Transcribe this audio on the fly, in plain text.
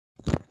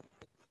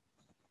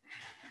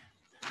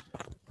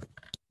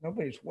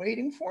Nobody's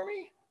waiting for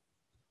me?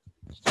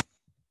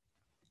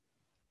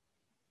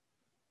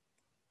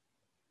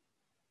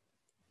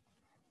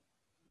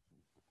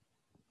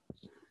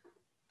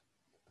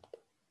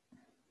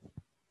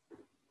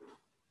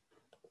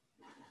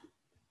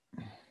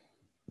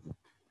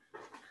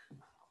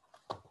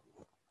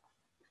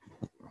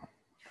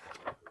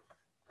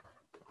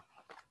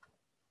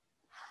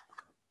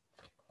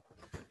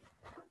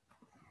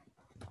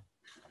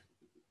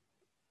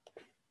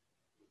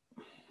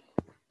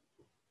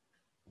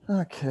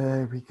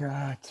 Okay, we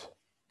got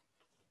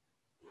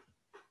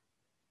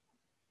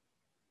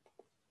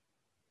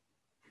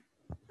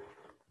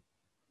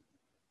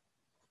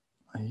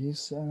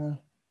Aisa.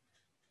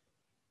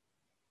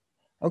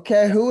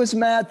 Okay, who is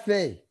Mad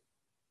Fee?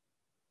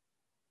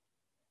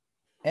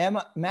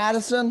 Emma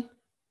Madison?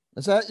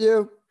 Is that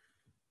you?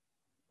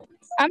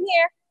 I'm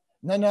here.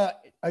 No.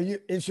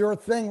 Is your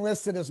thing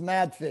listed as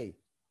Mad Fee?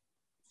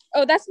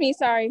 Oh, that's me.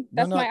 Sorry.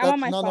 I'm on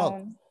my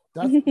phone.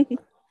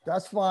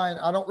 That's fine.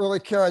 I don't really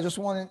care. I just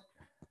want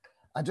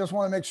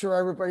to make sure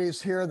everybody's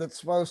here that's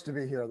supposed to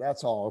be here.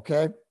 That's all,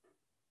 okay?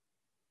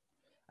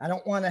 I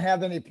don't want to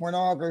have any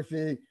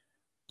pornography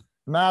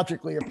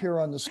magically appear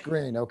on the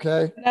screen,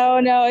 okay?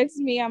 No, it's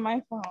me on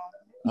my phone.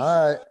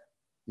 All right.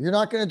 You're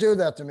not going to do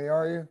that to me,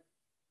 are you?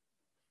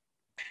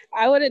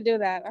 I wouldn't do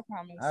that, I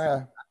promise. All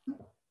right.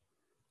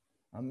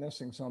 I'm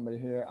missing somebody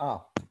here.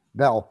 Ah,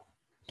 Belle.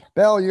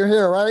 Belle, you're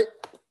here, right?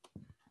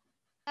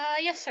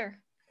 Yes, sir.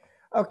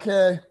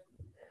 Okay.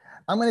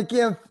 I'm gonna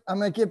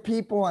give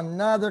people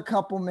another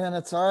couple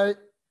minutes, all right?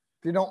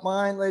 If you don't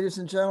mind, ladies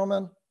and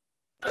gentlemen.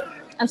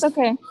 That's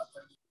okay.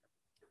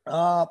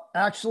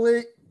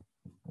 Actually,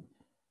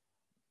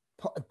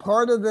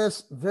 part of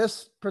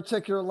this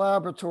particular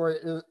laboratory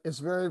is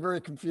very, very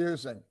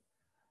confusing.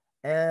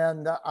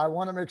 And I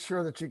want to make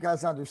sure that you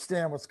guys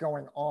understand what's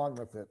going on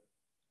with it.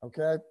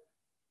 Okay.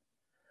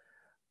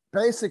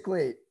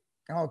 Basically,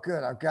 oh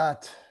good, I've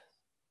got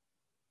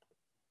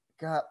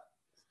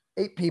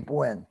 8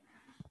 people in.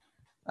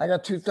 I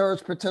got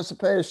 2/3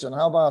 participation.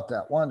 How about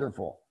that?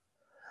 Wonderful.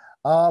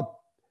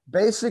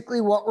 Basically,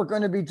 what we're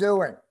going to be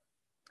doing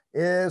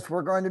is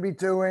we're going to be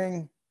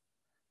doing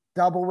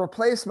double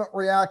replacement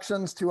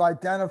reactions to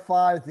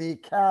identify the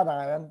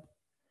cation,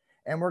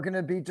 and we're going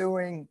to be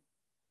doing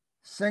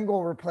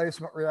single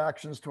replacement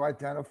reactions to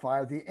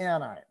identify the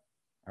anion.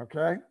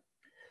 Okay.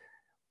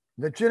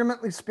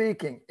 Legitimately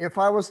speaking, if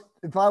I was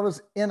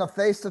in a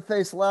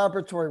face-to-face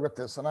laboratory with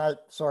this, and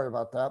sorry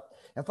about that.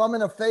 If I'm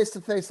in a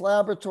face-to-face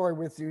laboratory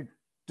with you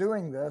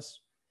doing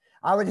this,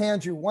 I would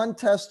hand you one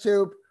test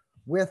tube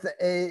with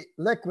a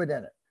liquid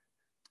in it.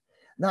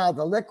 Now,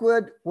 the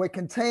liquid would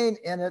contain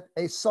in it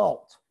a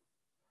salt.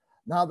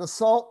 Now, the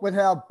salt would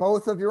have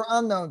both of your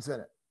unknowns in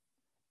it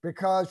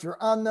because your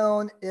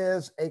unknown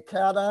is a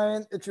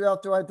cation that you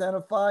have to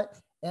identify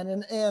and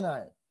an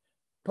anion.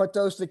 Put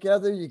those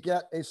together, you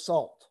get a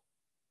salt.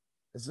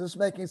 Is this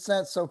making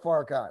sense so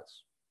far,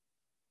 guys?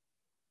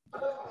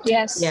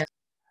 Yes. Yes.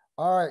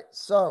 All right,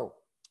 so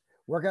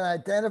we're going to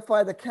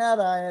identify the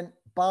cation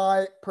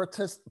by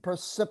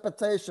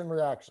precipitation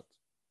reactions.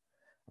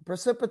 A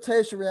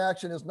precipitation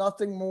reaction is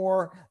nothing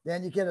more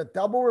than you get a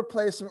double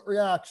replacement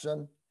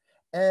reaction,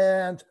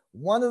 and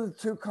one of the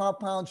 2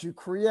 compounds you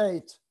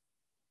create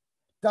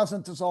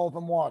doesn't dissolve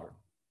in water.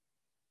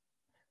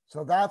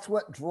 So that's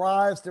what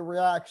drives the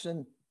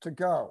reaction to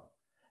go.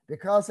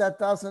 Because that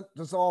doesn't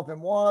dissolve in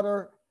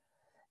water,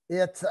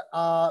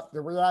 the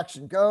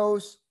reaction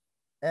goes,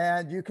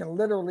 and you can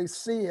literally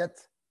see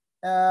it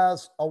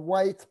as a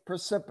white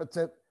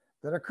precipitate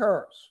that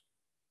occurs.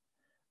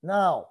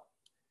 Now,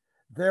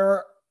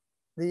 the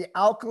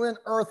alkaline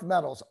earth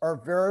metals are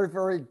very,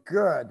 very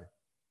good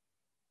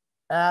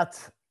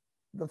at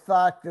the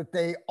fact that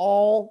they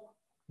all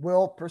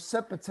will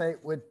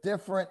precipitate with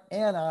different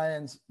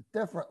anions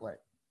differently.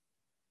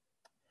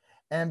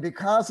 And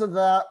because of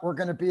that, we're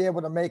going to be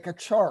able to make a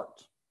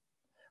chart.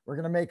 We're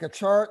going to make a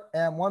chart.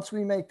 And once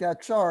we make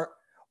that chart,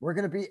 we're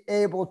going to be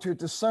able to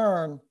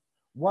discern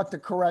what the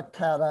correct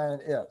cation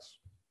is.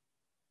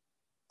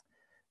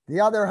 The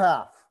other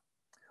half,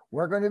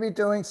 we're going to be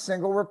doing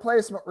single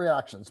replacement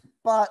reactions,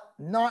 but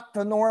not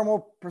the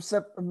normal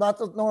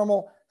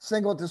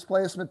single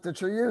displacement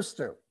that you're used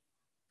to.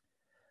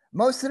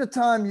 Most of the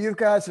time, you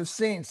guys have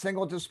seen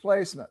single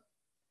displacement.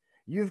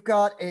 You've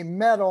got a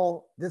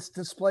metal that's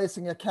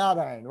displacing a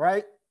cation,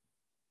 right?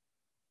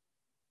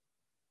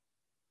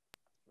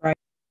 Right.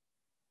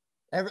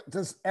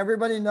 Does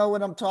everybody know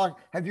what I'm talking?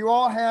 Have you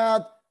all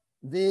had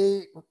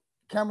the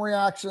chem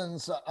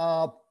reactions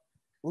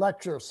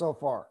lecture so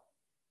far?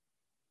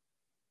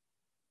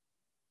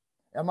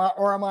 Am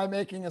I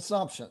making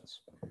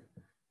assumptions?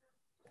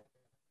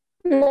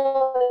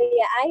 No,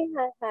 yeah, I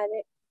have had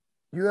it.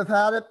 You have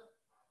had it?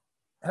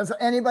 Has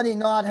anybody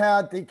not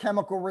had the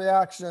chemical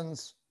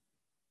reactions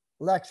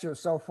lecture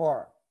so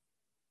far?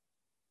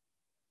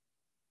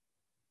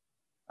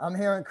 I'm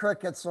hearing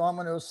crickets, so I'm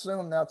going to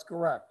assume that's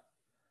correct.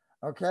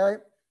 Okay.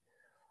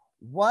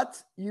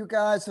 What you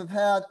guys have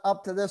had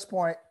up to this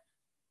point,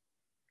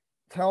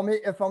 tell me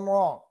if I'm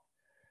wrong.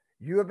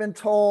 You have been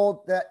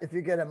told that if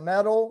you get a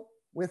metal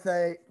with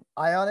a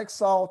ionic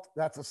salt,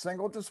 that's a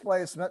single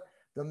displacement.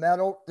 The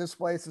metal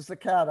displaces the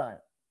cation.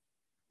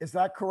 Is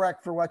that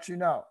correct for what you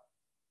know?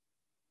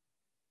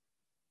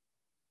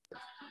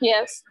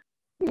 Yes.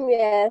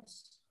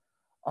 Yes.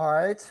 All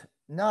right.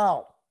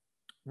 Now,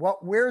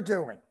 what we're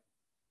doing,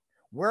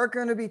 we're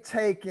going to be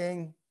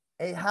taking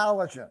a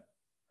halogen.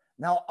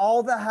 Now,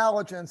 all the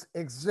halogens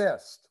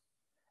exist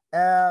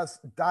as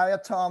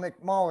diatomic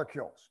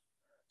molecules.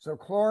 So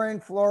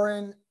chlorine,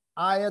 fluorine,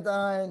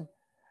 iodine,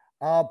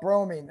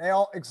 bromine, they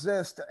all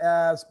exist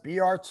as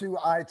Br2,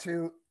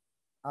 I2,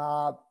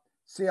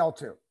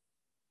 Cl2.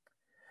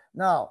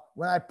 Now,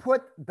 when I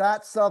put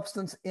that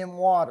substance in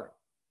water,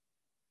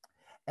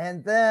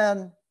 and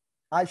then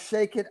I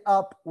shake it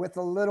up with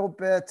a little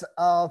bit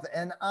of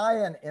an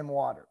ion in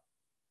water,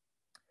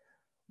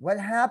 what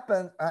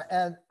happens,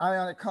 an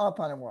ionic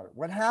compound in water,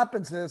 what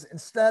happens is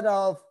instead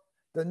of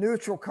the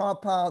neutral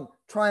compound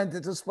trying to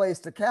displace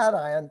the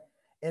cation,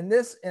 in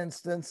this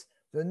instance,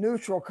 the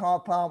neutral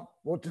compound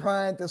will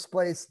try and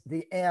displace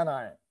the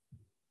anion.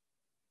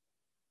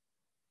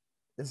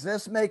 Is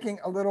this making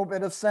a little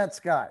bit of sense,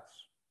 guys?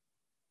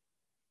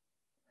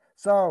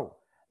 So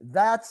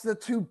that's the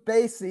two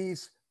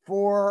bases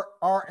for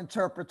our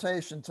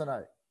interpretation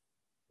tonight.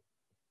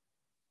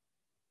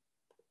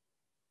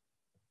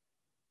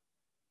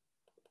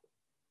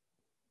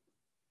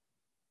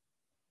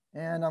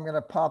 And I'm going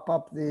to pop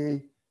up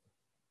the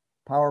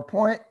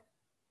PowerPoint.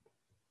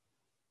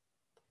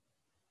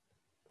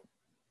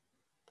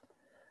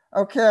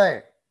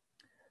 Okay,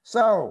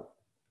 so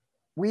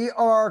we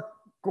are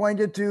going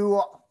to do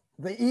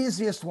the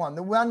easiest one,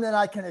 the one that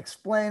I can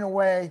explain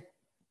away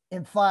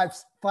in five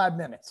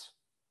minutes.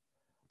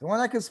 The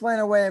one I can explain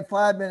away in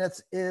 5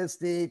 minutes is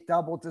the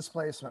double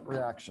displacement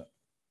reaction.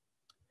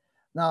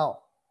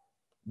 Now,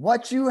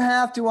 what you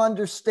have to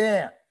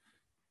understand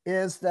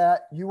is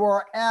that you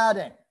are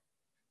adding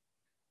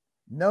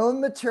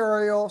known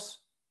materials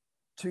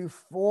to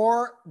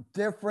four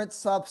different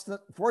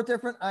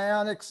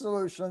ionic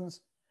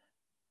solutions,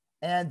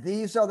 and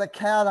these are the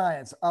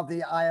cations of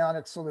the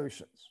ionic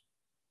solutions.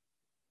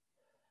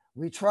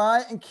 We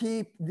try and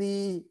keep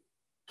the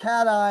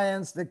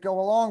cations that go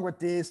along with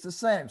these the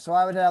same. So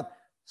I would have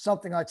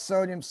something like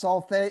sodium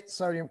sulfate,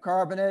 sodium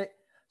carbonate,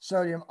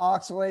 sodium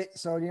oxalate,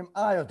 sodium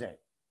iodate,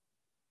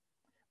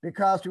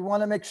 because we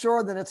want to make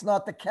sure that it's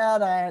not the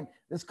cation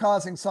that's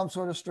causing some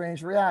sort of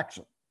strange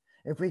reaction.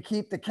 If we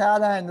keep the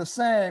cation the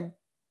same,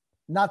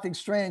 nothing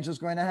strange is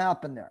going to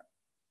happen there.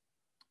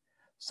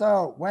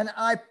 So when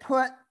I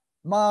put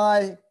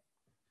my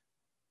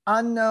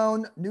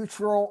unknown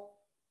neutral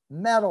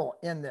metal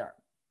in there,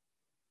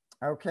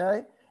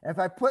 okay? If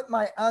I put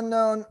my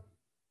unknown,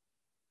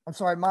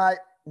 if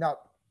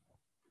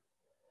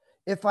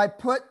I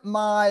put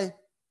my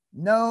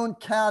known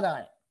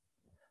cation,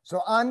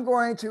 so I'm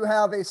going to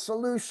have a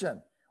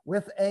solution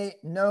with a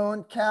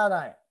known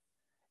cation.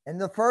 In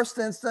the first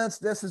instance,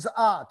 this is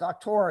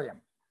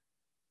doctorium.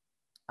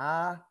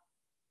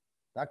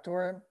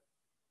 Doctorium?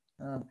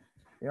 You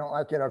don't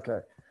like it?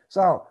 Okay.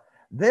 So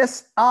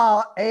this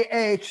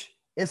AH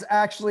is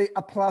actually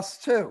a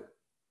 +2.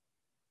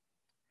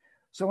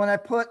 So when I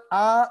put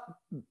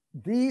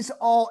these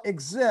all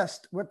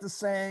exist with the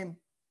same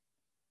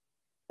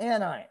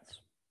anions,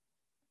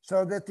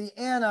 so that the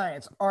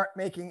anions aren't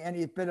making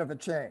any bit of a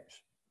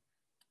change.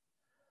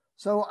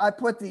 So I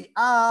put the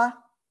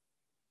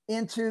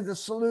into the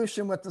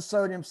solution with the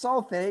sodium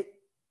sulfate,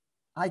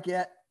 I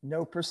get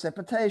no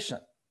precipitation.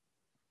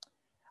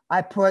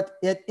 I put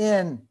it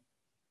in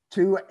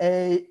to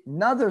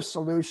another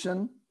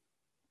solution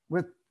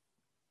with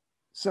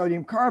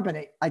sodium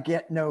carbonate, I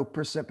get no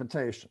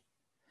precipitation.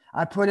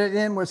 I put it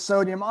in with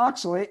sodium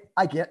oxalate,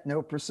 I get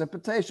no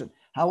precipitation.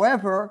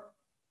 However,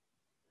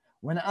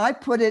 when I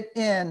put it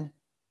in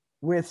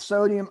with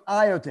sodium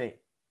iodate,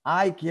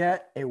 I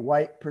get a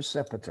white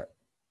precipitate.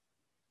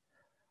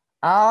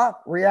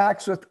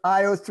 Reacts with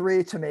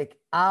IO3 to make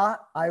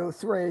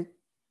IO3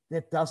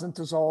 that doesn't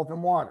dissolve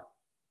in water.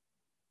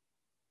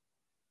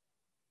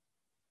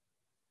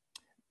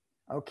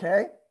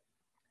 Okay?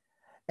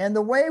 And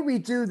the way we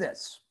do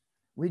this,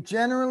 we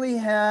generally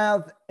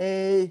have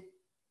a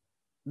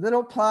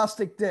little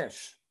plastic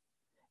dish.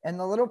 And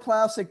the little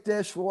plastic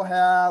dish will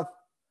have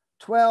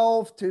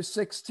 12 to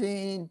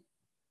 16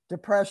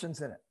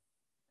 depressions in it.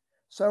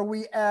 So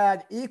we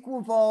add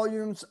equal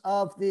volumes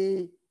of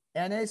the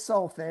Na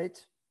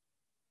sulfate,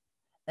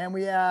 and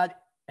we add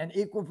an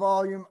equal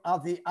volume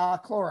of the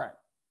chloride,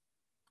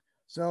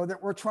 so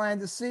that we're trying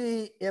to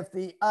see if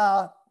the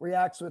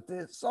reacts with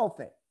the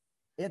sulfate.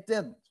 It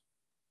didn't.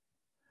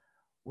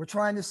 We're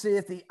trying to see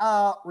if the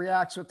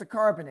reacts with the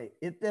carbonate.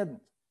 It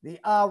didn't. The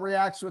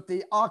reacts with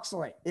the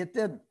oxalate. It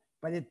didn't.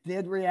 But it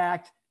did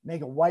react,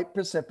 make a white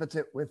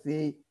precipitate with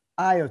the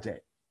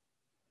iodate.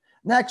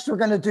 Next, we're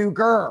going to do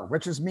GUR,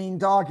 which is mean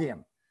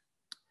dogium.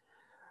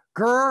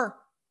 GUR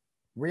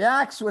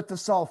reacts with the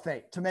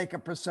sulfate to make a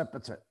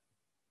precipitate.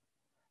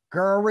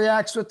 GUR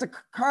reacts with the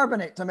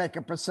carbonate to make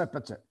a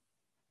precipitate.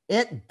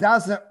 It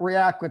doesn't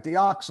react with the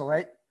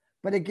oxalate,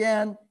 But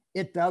again,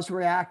 it does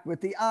react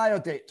with the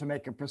iodate to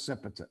make a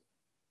precipitate.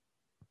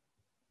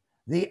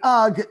 The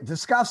UG,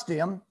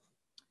 disgusting,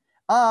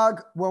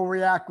 UG will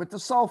react with the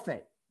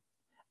sulfate.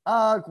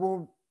 UG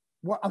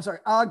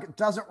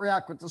doesn't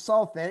react with the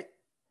sulfate.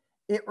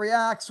 It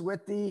reacts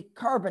with the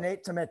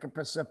carbonate to make a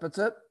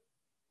precipitate.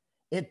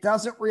 It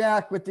doesn't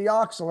react with the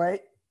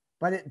oxalate,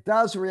 but it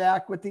does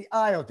react with the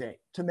iodate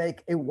to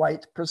make a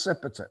white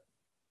precipitate.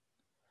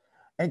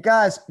 And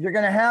guys, you're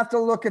going to have to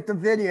look at the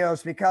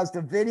videos because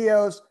the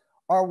videos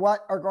are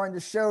what are going to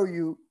show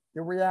you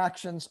the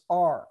reactions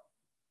are.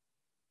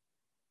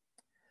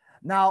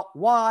 Now,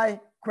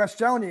 why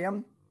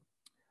questionium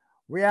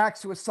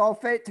reacts with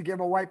sulfate to give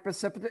a white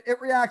precipitate?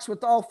 It reacts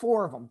with all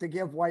four of them to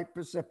give white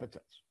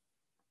precipitates.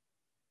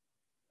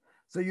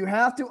 So you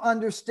have to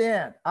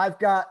understand, I've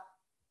got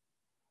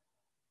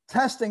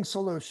testing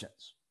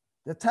solutions.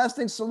 The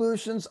testing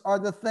solutions are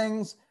the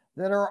things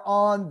that are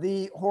on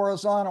the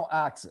horizontal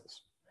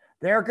axis.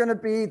 They're going to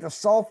be the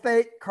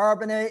sulfate,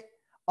 carbonate,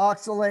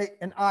 oxalate,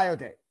 and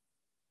iodate.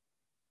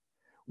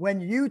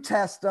 When you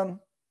test them,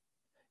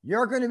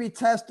 you're going to be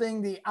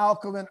testing the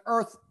alkaline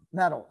earth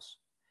metals.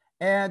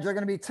 And you're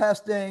going to be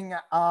testing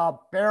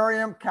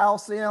barium,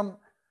 calcium,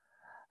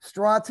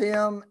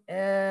 strontium,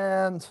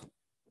 and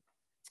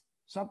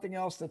something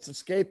else that's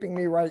escaping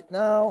me right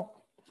now.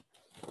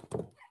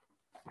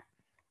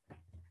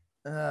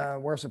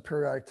 Where's the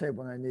periodic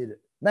table when I need it?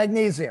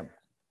 Magnesium.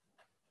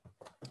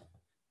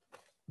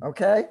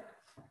 Okay.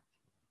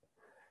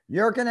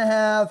 You're going to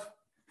have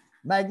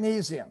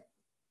magnesium,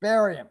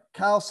 barium,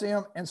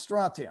 calcium, and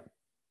strontium.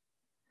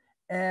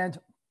 And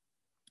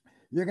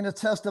you're going to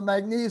test the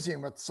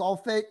magnesium with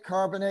sulfate,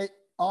 carbonate,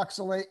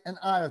 oxalate, and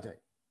iodate.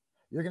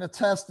 You're going to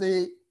test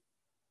the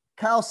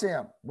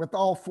calcium with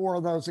all four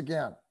of those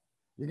again.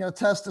 You're going to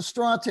test the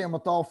strontium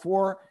with all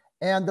four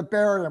and the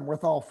barium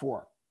with all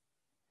four.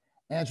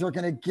 And you're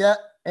going to get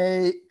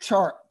a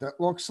chart that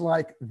looks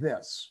like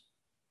this.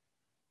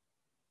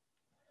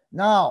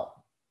 Now,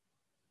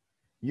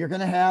 you're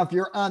going to have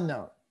your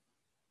unknown.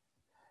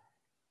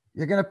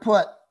 You're going to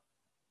put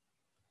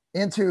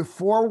into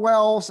 4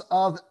 wells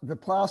of the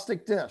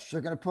plastic dish.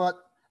 You're going to put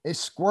a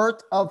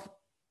squirt of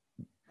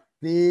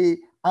the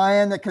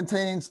ion that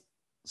contains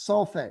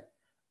sulfate.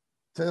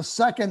 To a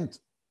second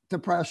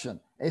depression,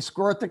 a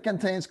squirt that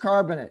contains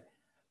carbonate.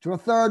 To a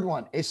third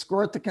one, a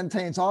squirt that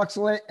contains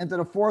oxalate. And to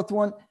the fourth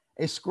one,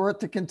 a squirt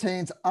that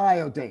contains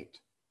iodate.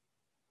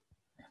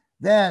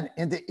 Then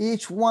into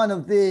each one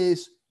of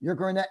these, you're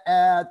going to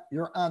add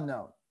your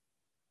unknown.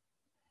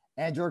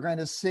 And you're going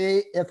to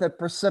see if it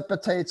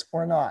precipitates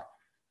or not.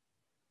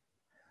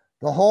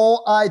 The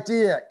whole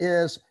idea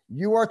is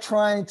you are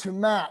trying to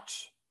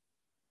match.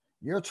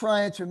 You're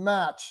trying to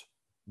match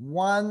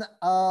one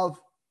of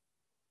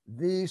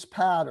these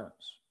patterns.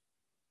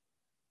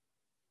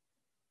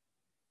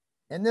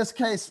 In this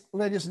case,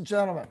 ladies and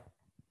gentlemen,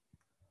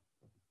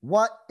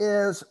 what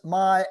is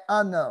my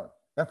unknown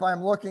if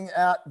I'm looking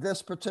at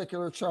this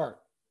particular chart?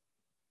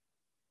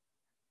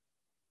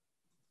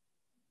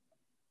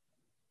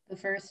 The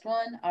first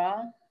one,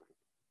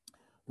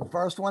 The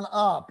first one,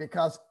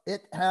 because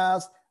it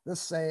has the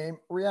same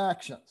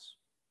reactions.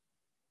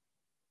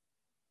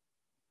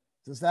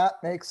 Does that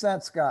make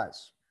sense,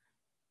 guys?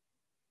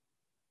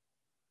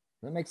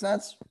 Does that make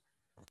sense?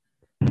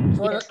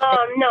 Sort of?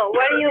 No.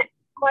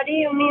 What do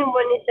you mean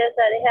when it says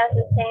that it has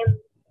the same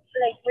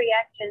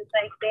reactions?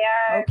 Like they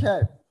are.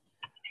 Okay.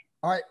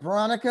 All right,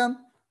 Veronica.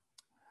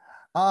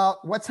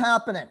 What's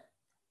happening?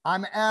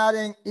 I'm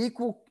adding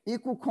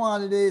equal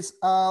quantities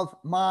of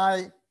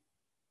my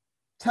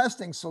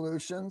testing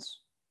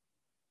solutions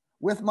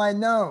with my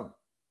known.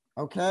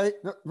 Okay,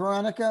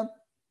 Veronica,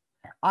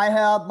 I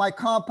have my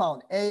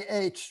compound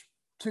AH2+.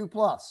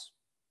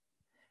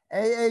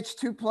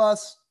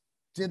 AH2+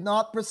 did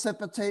not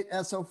precipitate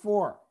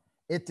SO4.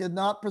 It did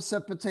not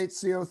precipitate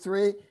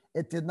CO3.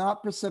 It did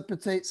not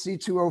precipitate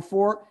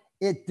C2O4.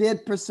 It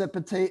did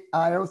precipitate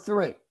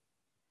IO3.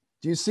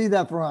 Do you see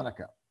that,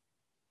 Veronica?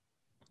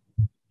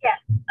 Yes,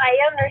 I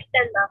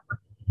understand that.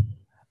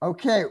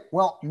 Okay,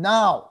 well,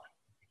 now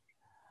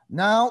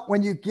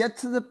when you get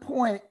to the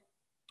point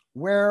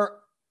where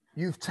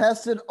you've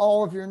tested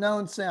all of your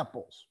known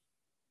samples,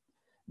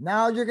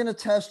 now you're going to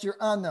test your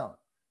unknown.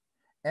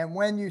 And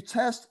when you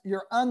test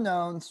your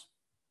unknowns,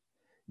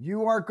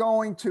 you are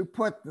going to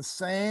put the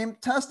same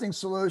testing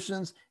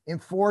solutions in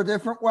 4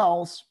 different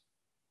wells.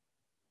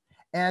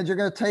 And you're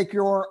going to take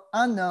your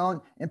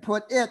unknown and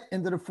put it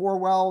into the 4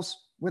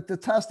 wells with the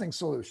testing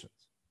solutions.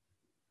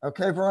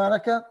 Okay,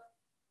 Veronica?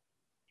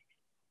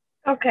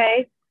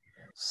 Okay.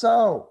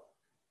 So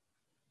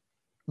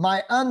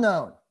my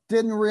unknown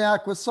didn't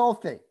react with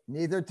sulfate,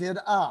 neither did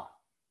A.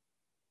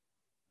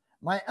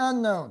 My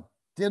unknown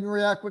didn't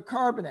react with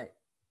carbonate,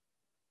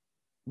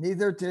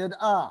 neither did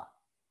A.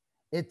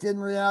 It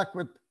didn't react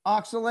with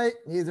oxalate,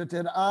 neither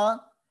did A.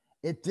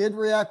 It did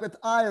react with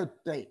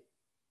iodate,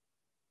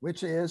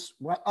 which is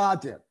what A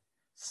did.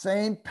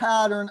 Same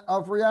pattern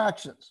of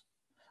reactions.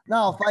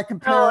 Now, if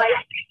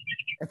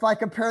I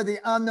compare the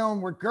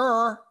unknown with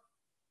GER,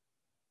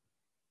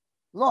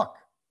 look,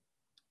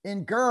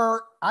 in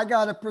GER, I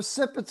got a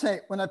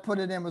precipitate when I put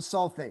it in with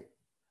sulfate.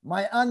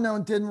 My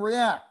unknown didn't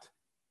react.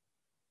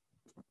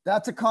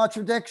 That's a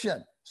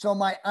contradiction. So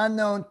my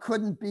unknown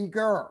couldn't be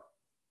GER.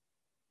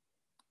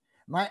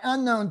 My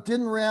unknown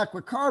didn't react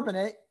with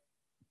carbonate,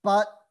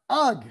 but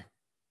UG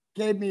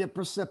gave me a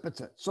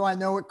precipitate. So I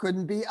know it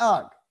couldn't be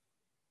UG.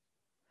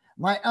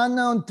 My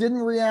unknown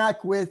didn't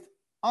react with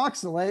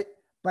oxalate,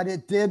 but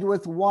it did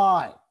with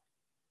Y.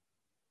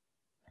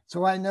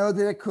 So I know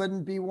that it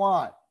couldn't be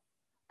Y.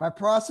 By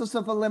process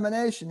of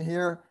elimination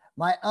here,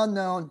 my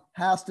unknown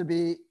has to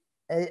be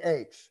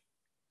AH.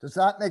 Does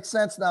that make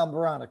sense now,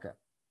 Veronica?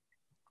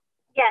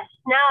 Yes,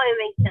 now it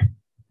makes sense.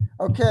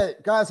 Okay,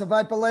 guys, have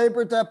I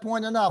belabored that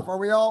point enough? Are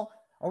we all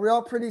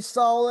pretty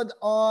solid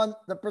on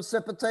the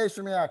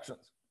precipitation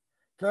reactions?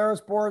 Kara's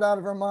bored out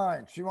of her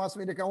mind. She wants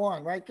me to go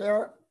on, right,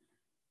 Kara?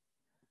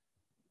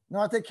 No,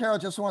 I think Kara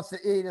just wants to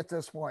eat at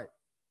this point.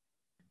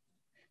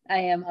 I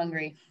am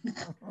hungry.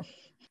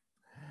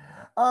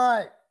 All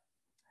right.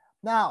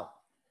 Now,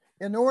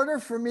 in order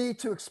for me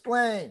to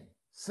explain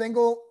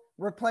single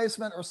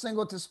replacement or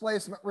single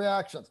displacement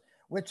reactions,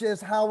 which is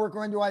how we're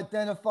going to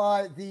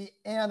identify the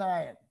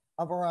anion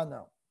of our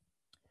unknown,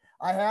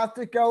 I have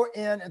to go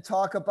in and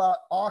talk about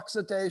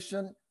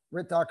oxidation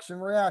reduction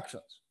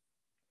reactions.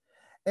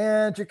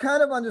 And you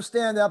kind of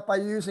understand that by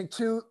using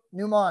two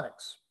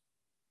mnemonics.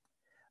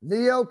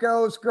 Leo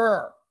goes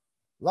GER,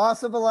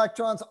 loss of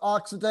electrons,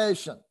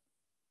 oxidation.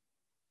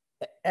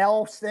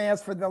 L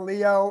stands for the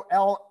Leo,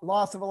 L,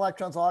 loss of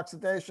electrons,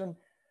 oxidation,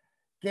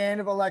 gain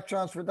of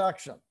electrons,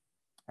 reduction.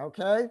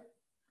 Okay?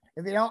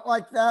 If you don't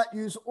like that,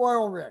 use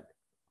oil rig.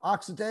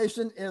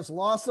 Oxidation is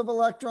loss of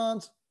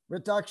electrons,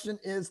 reduction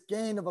is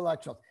gain of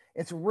electrons.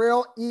 It's a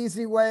real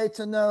easy way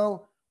to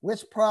know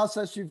which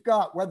process you've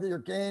got, whether you're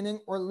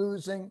gaining or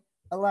losing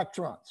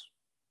electrons.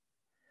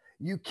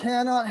 You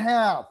cannot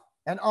have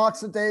an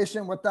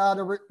oxidation without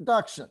a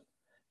reduction,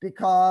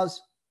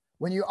 because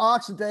when you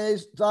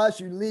oxidize,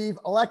 you leave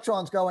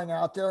electrons going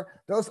out there.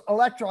 Those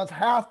electrons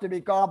have to be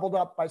gobbled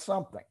up by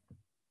something.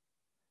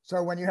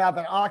 So when you have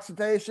an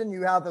oxidation,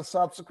 you have a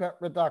subsequent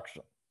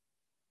reduction.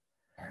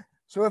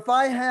 So if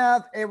I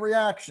have a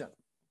reaction,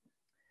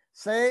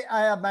 say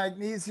I have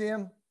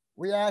magnesium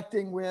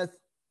reacting with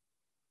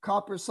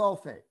copper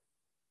sulfate.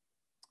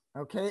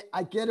 Okay,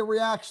 I get a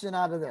reaction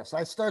out of this.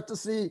 I start to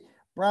see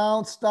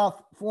brown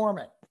stuff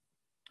forming.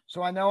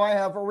 So I know I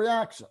have a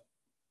reaction.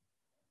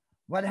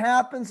 What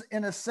happens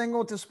in a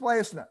single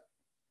displacement?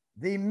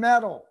 The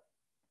metal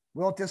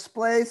will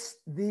displace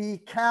the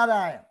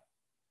cation,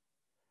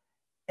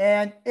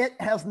 and it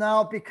has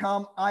now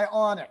become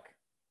ionic.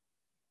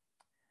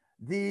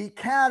 The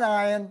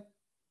cation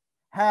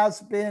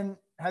has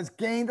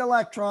gained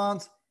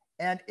electrons,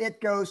 and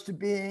it goes to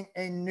being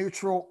a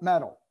neutral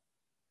metal.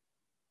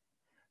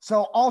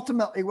 So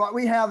ultimately, what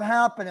we have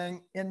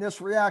happening in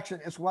this reaction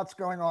is what's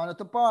going on at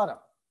the bottom.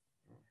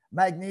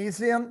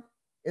 Magnesium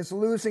is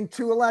losing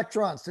 2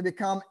 electrons to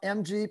become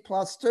Mg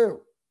plus 2.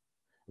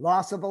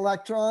 Loss of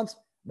electrons,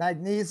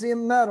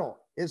 magnesium metal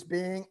is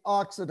being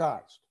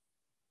oxidized.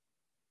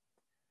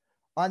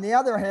 On the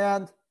other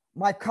hand,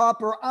 my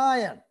copper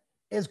ion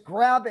is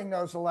grabbing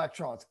those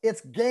electrons.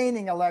 It's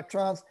gaining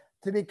electrons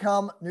to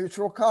become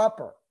neutral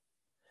copper.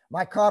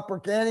 My copper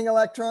gaining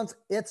electrons,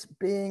 it's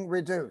being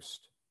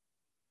reduced.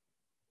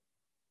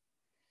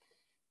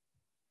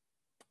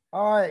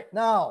 All right,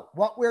 now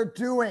what we're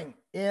doing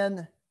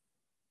in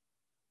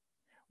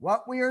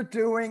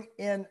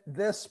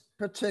this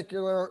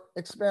particular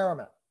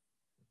experiment,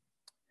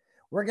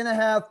 we're going to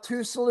have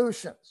 2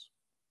 solutions.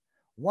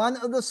 One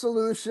of the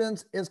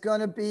solutions is going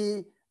to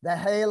be the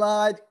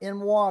halide in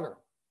water.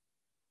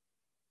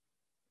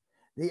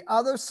 The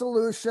other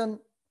solution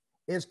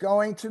is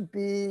going to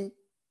be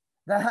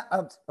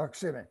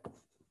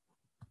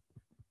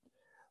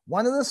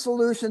one of the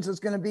solutions is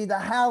going to be the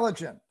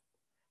halogen.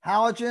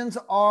 Halogens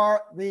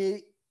are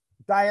the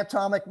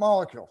diatomic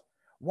molecules.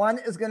 One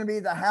is going to be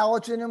the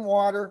halogen in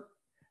water.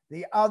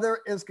 The other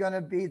is going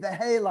to be the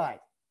halide,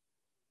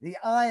 the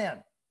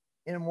ion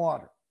in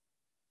water.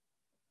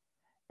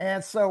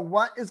 And so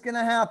what is going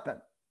to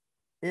happen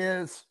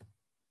is,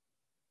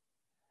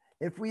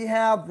 if we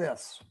have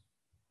this,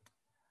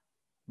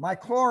 my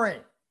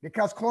chlorine,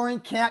 because chlorine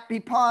can't be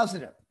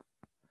positive,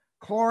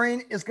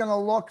 chlorine is going to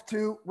look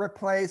to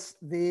replace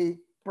the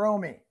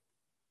bromine.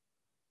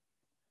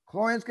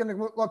 Chlorine is going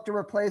to look to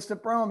replace the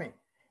bromine.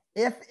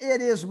 If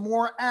it is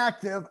more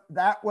active,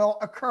 that will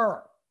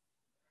occur.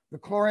 The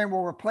chlorine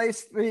will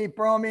replace the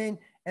bromine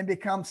and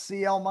become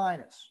Cl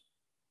minus.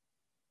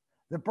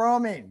 The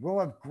bromine will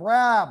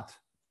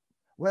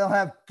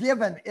have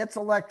given its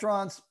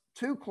electrons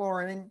to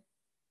chlorine.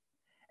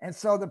 And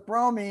so the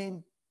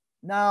bromine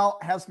now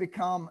has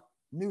become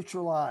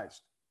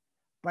neutralized,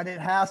 but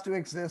it has to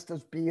exist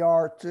as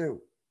Br2.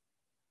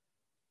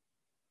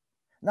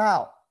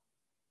 Now,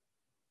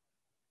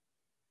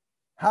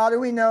 how do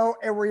we know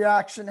a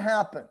reaction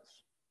happens?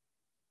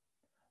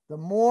 The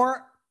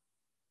more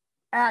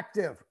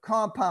active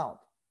compound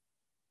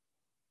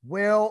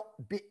will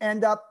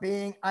end up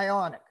being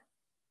ionic.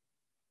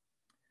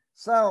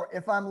 So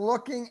if I'm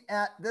looking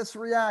at this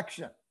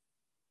reaction,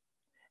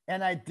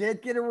 and I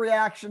did get a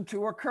reaction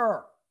to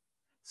occur,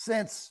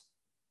 since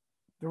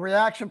the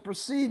reaction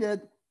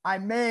proceeded, I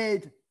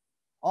made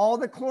all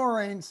the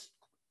chlorines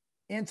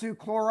into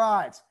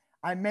chlorides.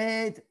 I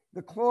made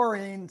the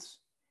chlorines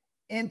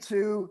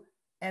into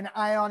an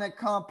ionic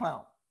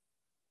compound.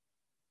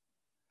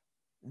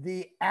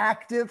 The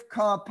active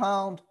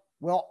compound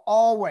will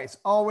always,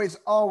 always,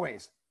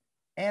 always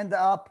end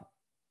up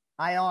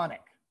ionic.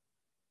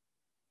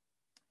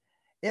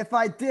 If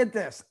I did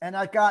this and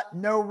I got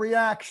no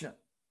reaction,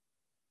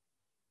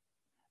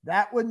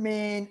 that would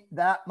mean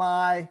that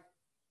my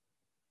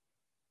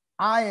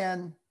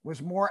ion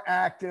was more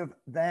active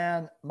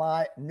than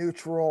my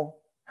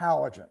neutral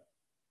halogen.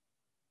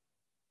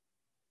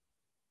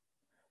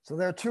 So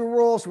there are two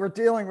rules we're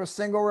dealing with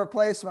single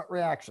replacement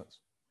reactions.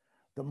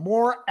 The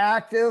more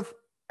active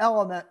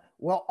element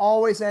will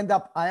always end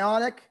up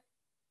ionic.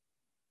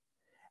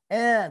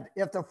 And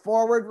if the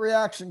forward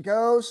reaction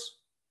goes,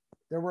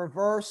 the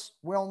reverse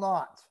will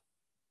not.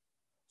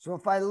 So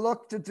if I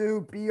look to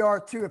do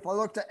Br2, if I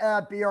look to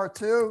add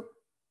Br2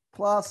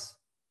 plus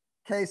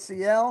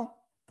KCl,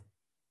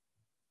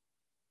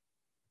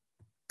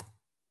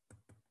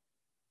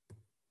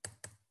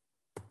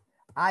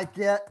 I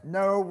get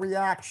no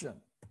reaction.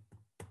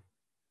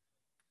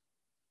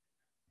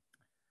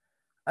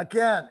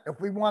 Again, if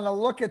we want to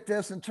look at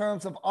this in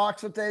terms of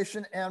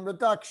oxidation and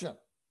reduction,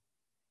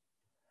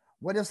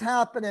 what is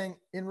happening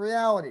in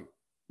reality?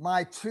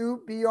 My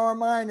two Br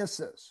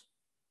minuses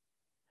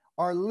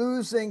are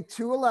losing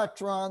 2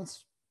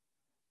 electrons.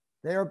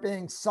 They are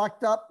being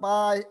sucked up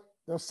by,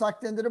 they're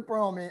sucked into the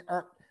bromine,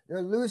 or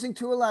they're losing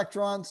 2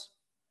 electrons.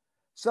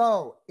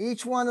 So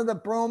each one of the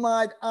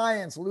bromide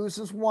ions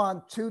loses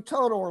 1, 2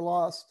 total are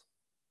lost.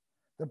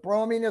 The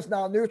bromine is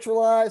now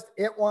neutralized.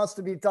 It wants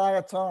to be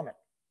diatomic.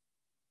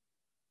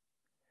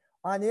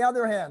 On the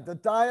other hand, the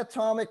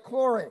diatomic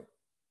chlorine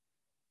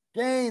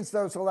gains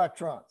those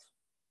electrons.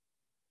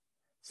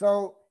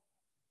 So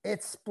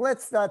it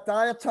splits that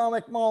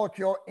diatomic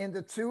molecule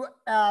into 2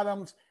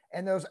 atoms,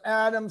 and those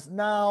atoms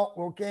now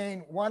will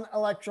gain 1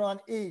 electron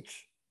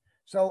each.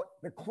 So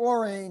the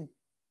chlorine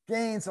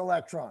gains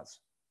electrons.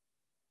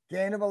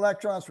 Gain of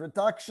electrons,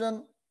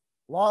 reduction,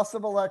 loss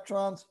of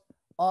electrons,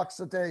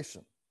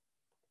 oxidation.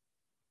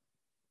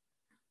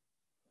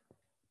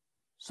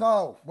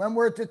 So when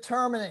we're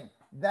determining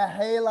the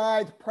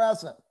halide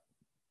present,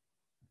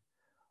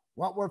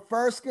 what we're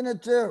first going to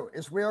do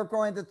is we are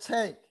going to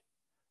take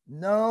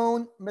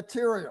known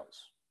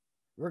materials.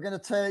 We're going to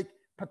take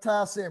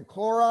potassium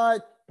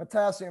chloride,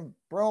 potassium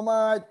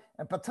bromide,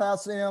 and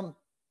potassium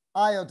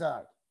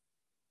iodide.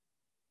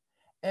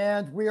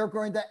 And we are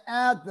going to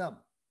add them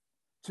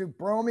to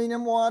bromine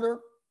in water,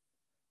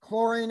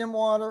 chlorine in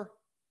water,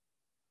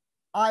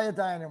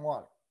 iodine in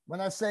water. When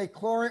I say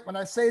chlorine, when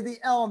I say the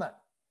element,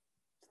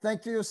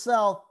 think to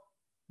yourself,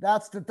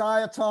 that's the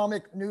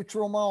diatomic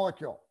neutral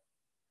molecule.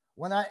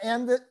 When I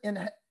end it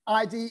in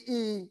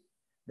IDE,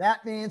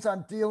 that means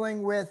I'm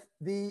dealing with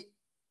the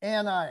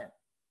anion,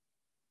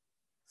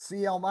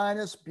 Cl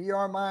minus,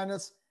 Br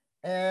minus,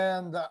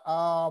 and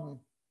I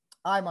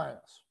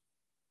minus.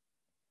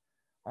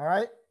 All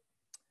right.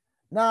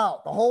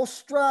 Now, the whole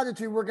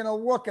strategy, we're going to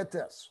look at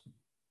this.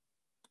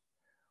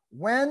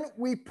 When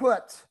we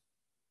put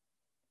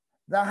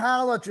the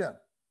halogen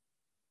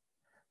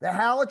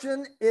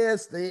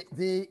is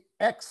the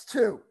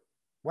X2.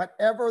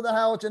 Whatever the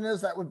halogen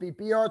is, that would be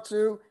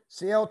Br2,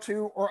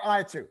 Cl2, or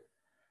I2.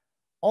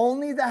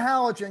 Only the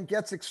halogen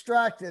gets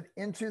extracted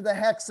into the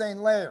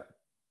hexane layer.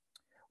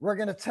 We're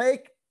going to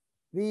take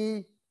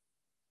the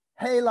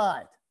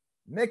halide,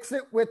 mix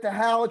it with the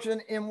halogen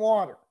in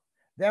water.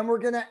 Then we're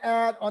going to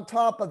add on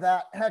top of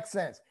that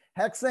hexanes.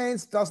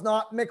 Hexanes does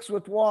not mix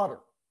with water.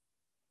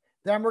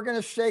 Then we're going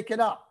to shake it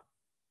up.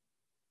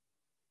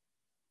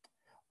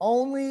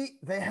 Only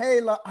the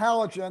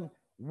halogen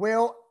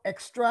will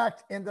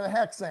extract into the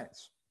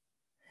hexanes.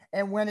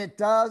 And when it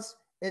does,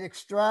 it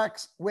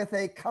extracts with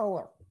a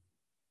color.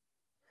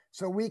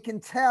 So we can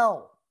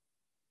tell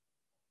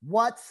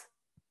what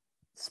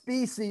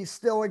species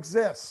still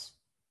exists,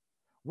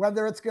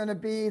 whether it's going to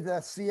be the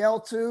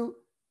Cl2,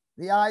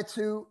 the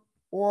I2,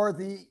 or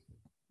the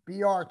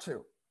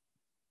Br2.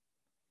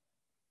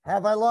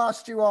 Have I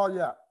lost you all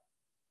yet?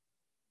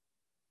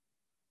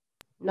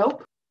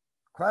 Nope.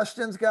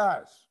 Questions,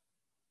 guys?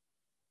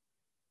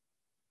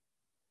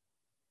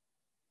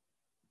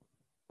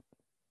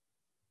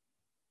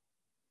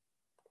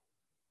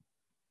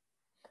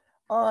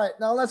 All right,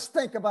 now let's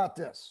think about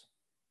this.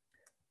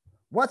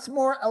 What's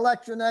more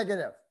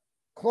electronegative,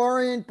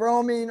 chlorine,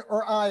 bromine,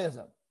 or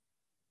iodine?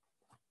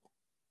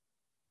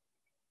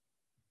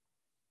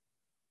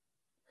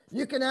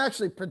 You can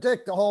actually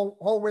predict the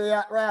whole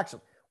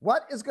reaction.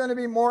 What is going to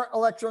be more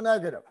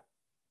electronegative?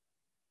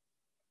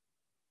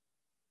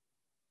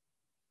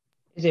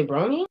 Is it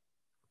bromine?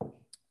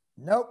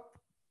 Nope.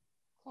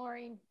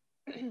 Chlorine.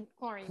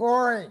 Chlorine.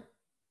 Fluorine.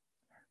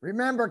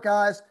 Remember,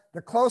 guys,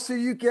 the closer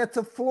you get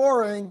to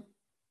fluorine,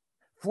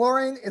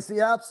 Fluorine is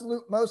the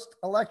absolute most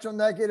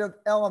electronegative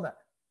element.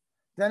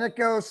 Then it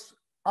goes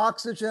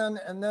oxygen,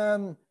 and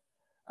then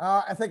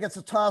I think it's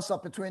a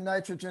toss-up between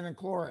nitrogen and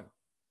chlorine.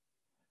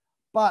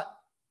 But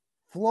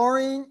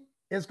fluorine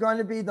is going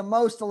to be the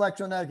most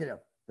electronegative.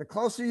 The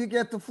closer you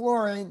get to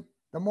fluorine,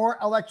 the more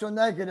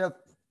electronegative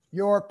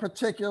your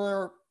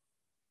particular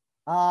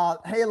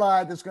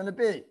halide is going to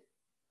be.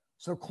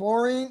 So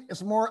chlorine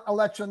is more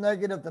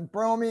electronegative than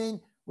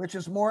bromine, which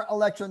is more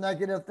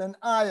electronegative than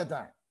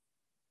iodine.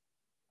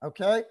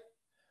 Okay?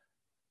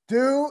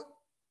 Do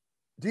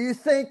you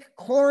think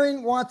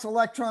chlorine wants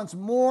electrons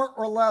more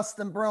or less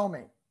than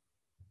bromine?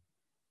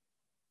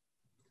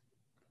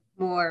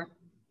 More.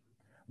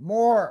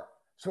 More.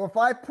 So if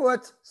I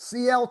put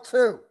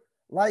Cl2,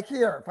 like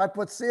here, if I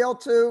put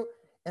Cl2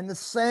 in the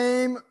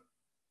same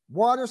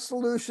water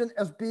solution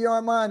as Br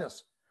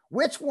minus,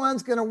 which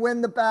one's going to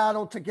win the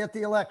battle to get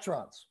the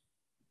electrons?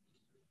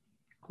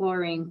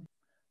 Chlorine.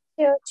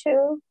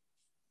 CO2.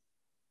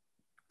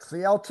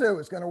 Cl2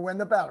 is going to win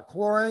the battle.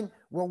 Chlorine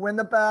will win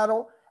the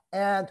battle,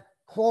 and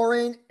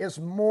chlorine is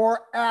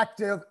more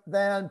active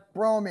than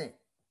bromine.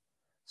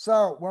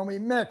 So when we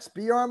mix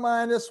Br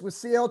minus with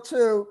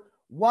Cl2,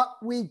 what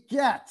we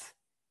get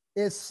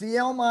is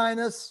Cl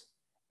minus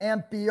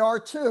and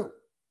Br2.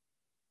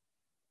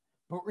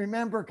 But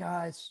remember,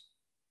 guys,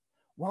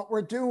 what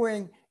we're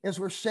doing is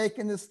we're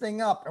shaking this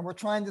thing up and we're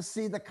trying to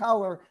see the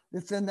color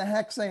that's in the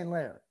hexane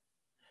layer.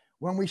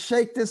 When we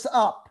shake this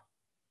up,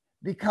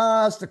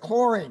 because the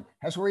chlorine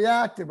has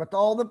reacted with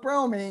all the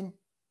bromine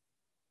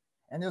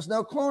and there's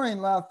no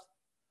chlorine left,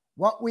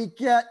 what we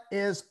get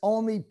is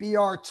only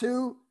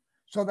Br2.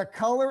 So the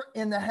color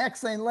in the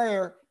hexane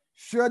layer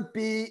should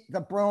be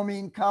the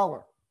bromine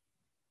color.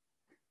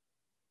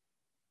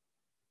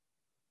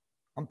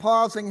 I'm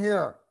pausing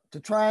here to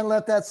try and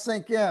let that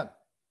sink in.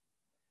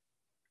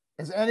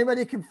 Is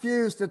anybody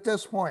confused at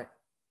this point?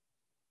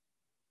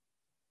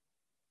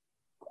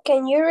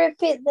 Can you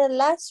repeat the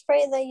last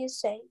phrase that you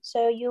say?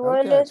 So you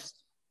want Okay. us?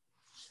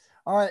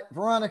 All right,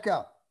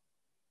 Veronica,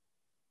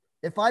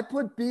 if I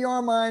put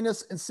Br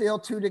minus and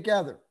Cl2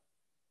 together,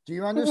 do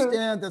you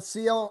understand that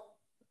Cl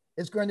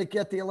is going to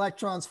get the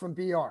electrons from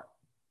Br?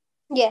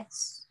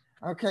 Yes.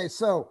 Okay,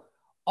 so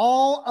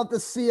all of the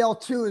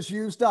Cl2 is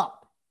used up.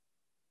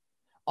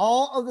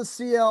 All of the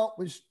Cl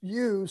was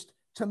used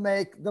to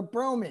make the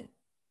bromine,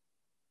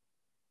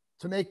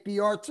 to make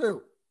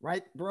Br2,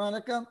 right,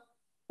 Veronica?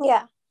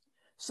 Yeah.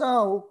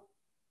 So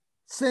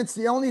since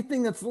the only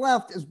thing that's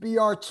left is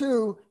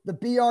Br2, the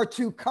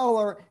Br2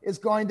 color is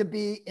going to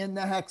be in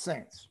the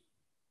hexanes.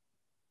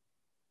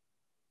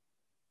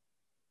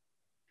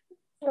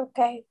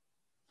 Okay.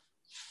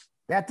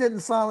 That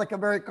didn't sound like a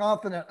very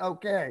confident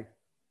okay.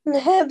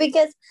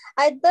 Because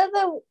I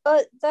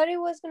thought it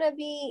was gonna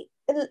be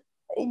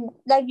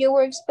like you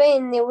were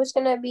explaining. It was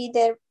gonna be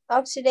the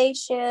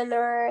oxidation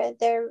or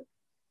the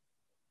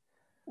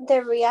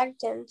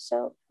reactant.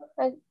 So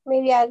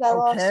maybe I got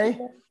lost. Okay.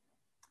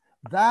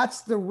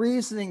 That's the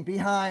reasoning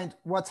behind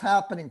what's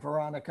happening,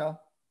 Veronica.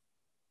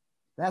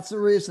 That's the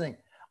reasoning.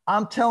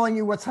 I'm telling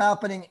you what's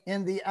happening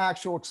in the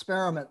actual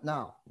experiment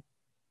now.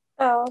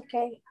 Oh,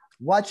 okay.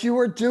 What you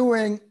are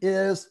doing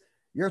is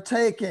you're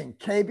taking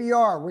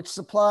KBr, which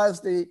supplies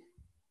the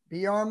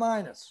Br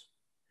minus,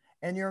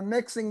 and you're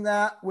mixing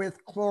that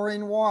with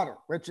chlorine water,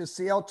 which is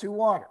Cl2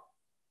 water.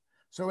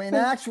 So in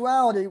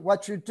actuality,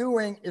 what you're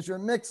doing is you're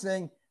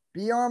mixing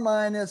Br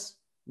minus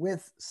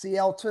with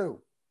Cl2.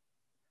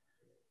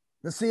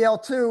 The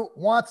Cl2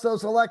 wants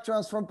those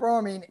electrons from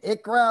bromine,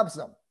 it grabs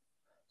them.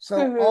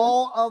 So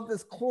all of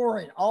this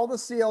chlorine, all the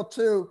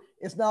Cl2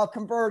 is now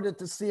converted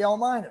to Cl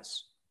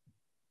minus.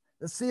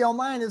 The Cl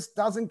minus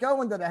doesn't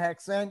go into the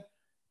hexane.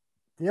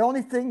 The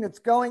only thing that's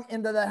going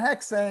into the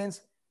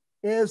hexanes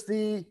is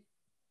the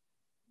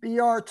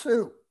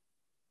Br2.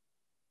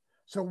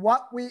 So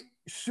what we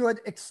should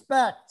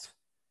expect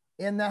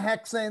in the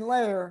hexane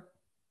layer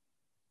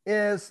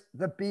is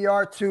the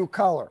Br2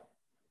 color.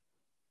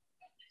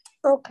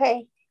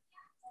 Okay.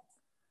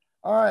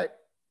 All right,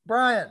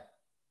 Brian.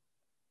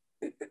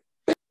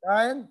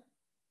 Brian?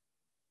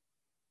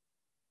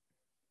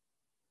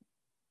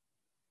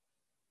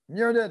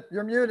 Muted.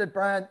 You're muted,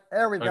 Brian.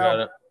 There we go. I got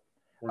it.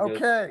 We're good.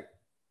 Okay.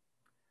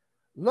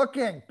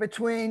 Looking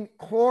between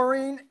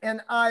chlorine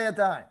and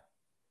iodine.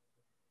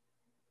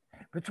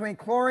 Between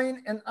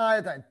chlorine and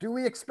iodine, do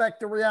we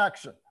expect a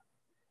reaction?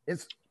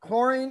 Is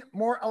chlorine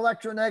more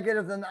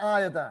electronegative than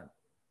iodine?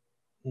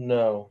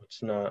 No,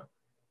 it's not.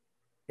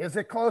 Is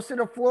it closer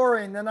to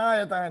fluorine than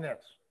iodine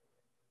is?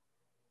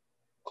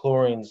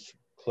 Chlorine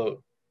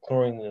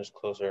is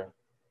closer.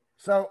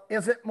 So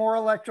is it more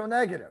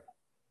electronegative?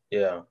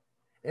 Yeah.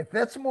 If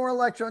it's more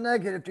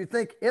electronegative, do you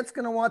think it's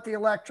going to want the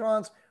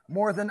electrons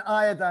more than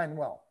iodine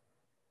will?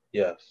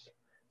 Yes.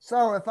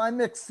 So if I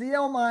mix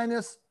Cl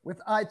minus with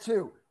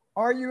I2,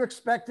 are you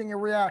expecting a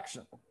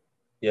reaction?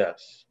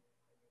 Yes.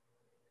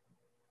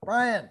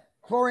 Brian,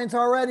 chlorine's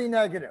already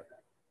negative.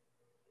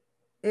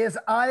 Is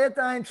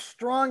iodine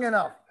strong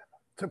enough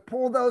to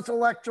pull those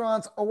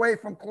electrons away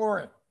from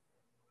chlorine?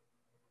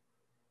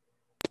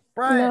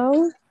 Brian,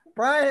 No.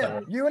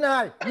 Brian, you and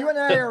I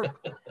are,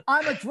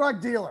 I'm a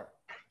drug dealer.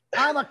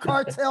 I'm a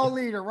cartel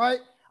leader, right?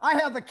 I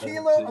have a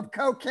kilo of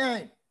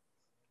cocaine.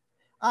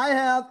 I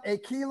have a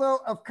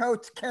kilo of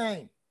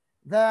cocaine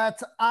that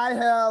I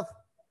have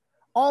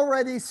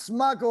already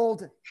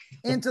smuggled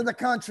into the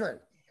country.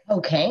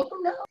 Okay.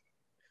 No.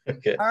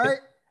 Okay. All right.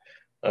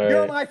 All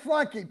You're right. my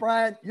flunky,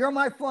 Brian. You're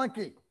my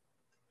flunky.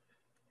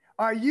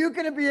 Are you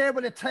going to be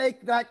able to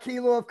take that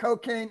kilo of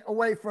cocaine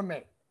away from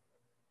me?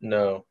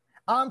 No.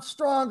 I'm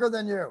stronger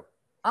than you.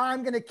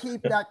 I'm going to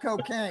keep that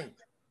cocaine.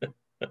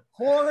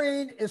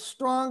 Chlorine is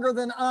stronger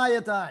than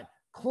iodine.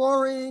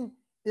 Chlorine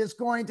is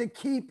going to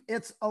keep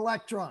its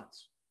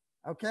electrons.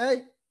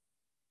 Okay?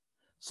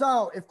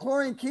 So if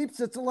chlorine keeps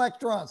its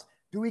electrons,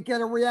 do we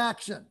get a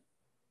reaction?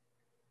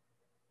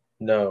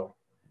 No.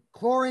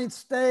 Chlorine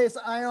stays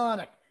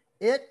ionic.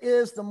 It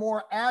is the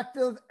more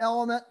active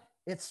element.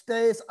 It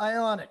stays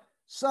ionic.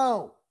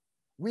 So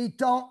we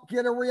don't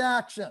get a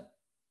reaction.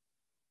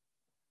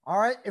 All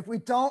right. If we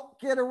don't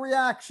get a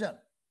reaction,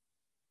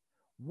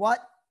 what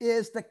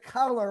is the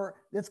color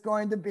that's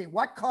going to be?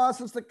 What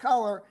causes the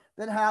color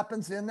that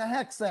happens in the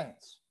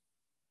hexanes?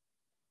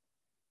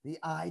 The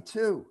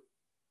I2,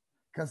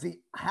 because the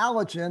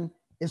halogen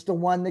is the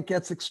one that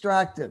gets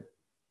extracted.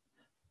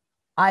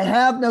 I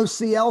have no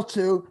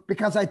Cl2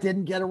 because I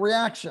didn't get a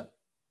reaction.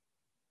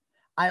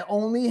 I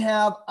only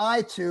have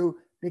I2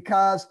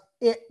 because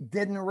it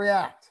didn't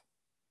react.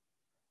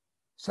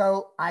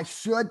 So I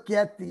should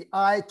get the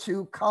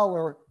I2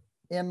 color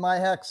in my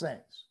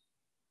hexanes.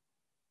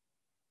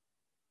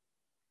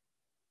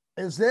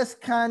 Is this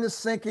kind of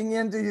sinking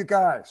into you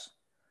guys?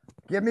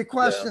 Give me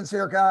questions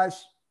here,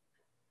 guys.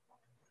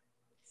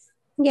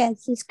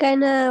 Yes, it's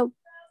kind of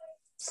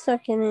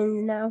sucking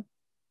in now.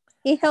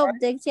 It helped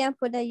the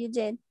example that you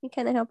did. It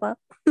kind of helped out.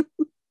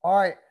 All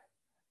right.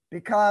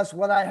 Because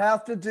what I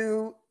have to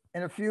do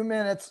in a few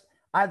minutes,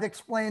 I've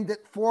explained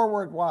it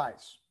forward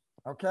wise.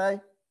 Okay.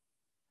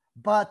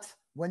 But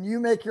when you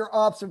make your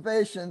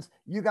observations,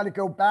 you got to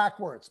go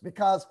backwards,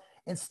 because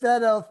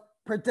instead of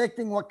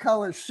predicting what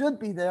color should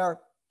be there,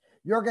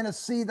 you're going to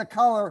see the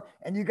color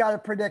and you got to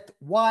predict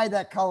why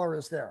that color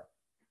is there.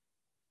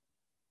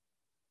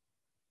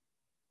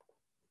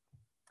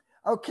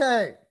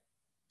 Okay.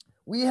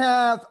 We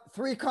have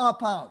 3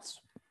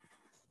 compounds.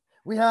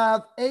 We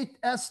have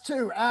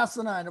 8S2,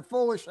 acinine, a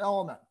foolish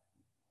element.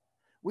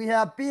 We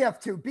have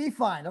BF2,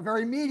 B-fine, a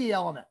very meaty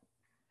element.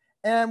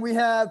 And we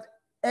have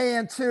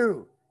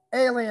AN2,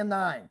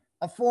 alienine,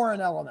 a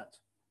foreign element.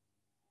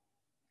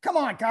 Come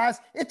on, guys.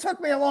 It took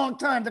me a long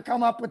time to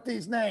come up with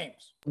these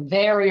names.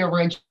 Very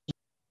original.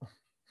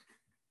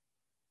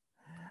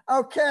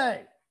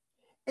 Okay.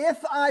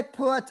 If I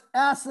put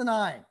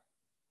acinine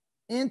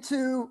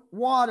into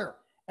water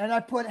and I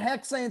put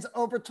hexanes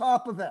over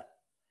top of it,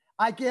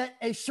 I get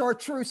a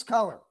chartreuse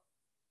color.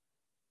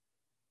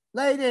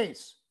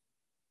 Ladies,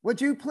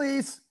 would you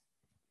please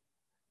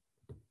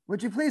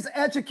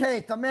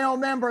educate the male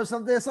members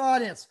of this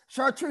audience?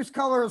 Chartreuse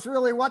color is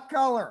really what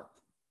color?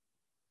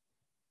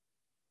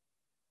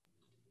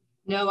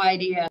 No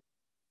idea.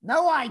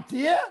 No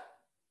idea?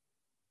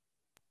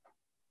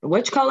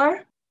 Which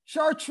color?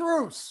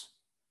 Chartreuse.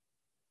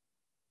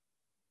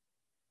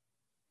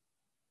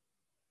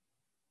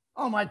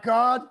 Oh my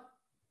God.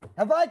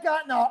 Have I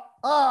gotten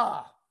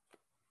a,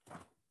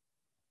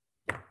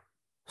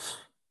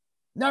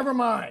 never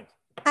mind.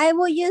 I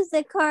will use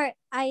the card.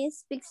 I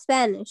speak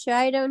Spanish, so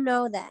I don't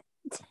know that.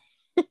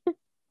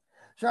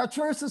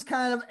 Chartreuse is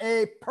kind of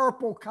a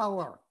purple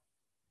color.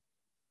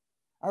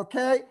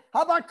 Okay.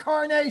 How about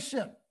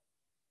carnation?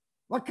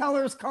 What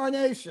color is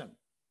carnation?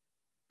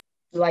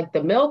 Like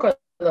the milk or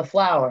the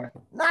flower?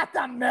 Not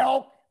the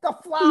milk, the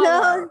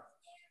flower.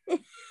 No.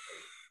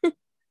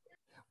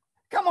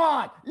 Come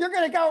on. You're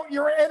going to go,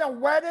 you're in a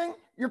wedding,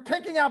 you're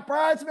picking out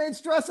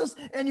bridesmaids' dresses,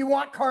 and you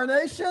want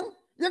carnation?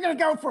 You're going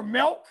to go for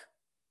milk?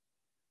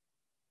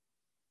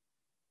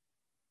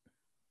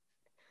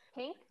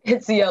 Pink?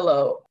 It's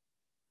yellow.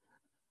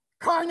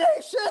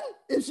 Carnation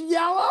is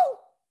yellow?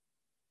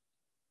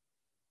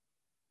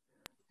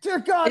 Dear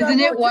God, Isn't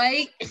it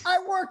white? I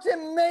worked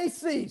in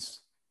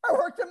Macy's. I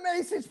worked in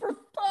Macy's for 5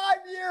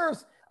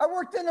 years. I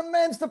worked in the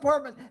men's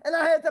department, and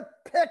I had to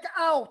pick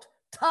out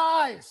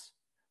ties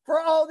for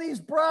all these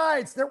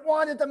brides that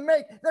wanted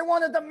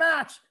to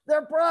match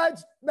their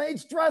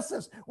bridesmaids'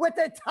 dresses with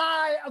the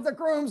tie of the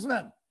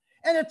groomsmen.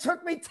 And it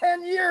took me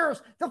 10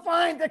 years to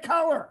find the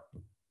color.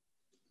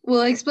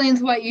 Well, it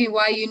explains why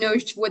you know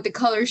what the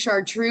color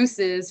chartreuse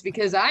is,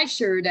 because I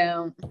sure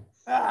don't.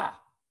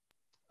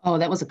 Oh,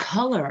 that was a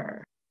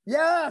color.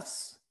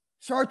 Yes.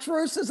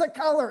 Chartreuse is a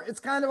color.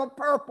 It's kind of a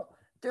purple.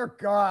 Dear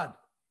God.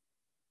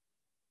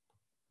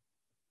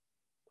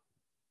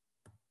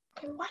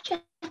 Why'd you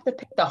have to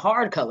pick the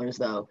hard colors,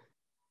 though?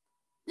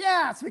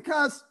 Yeah, it's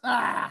because,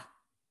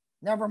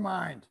 never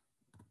mind.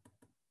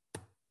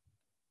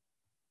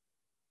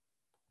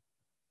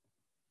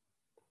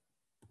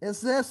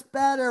 Is this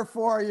better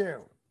for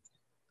you?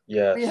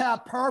 Yes. We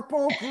have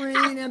purple,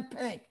 green, and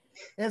pink.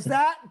 Is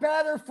that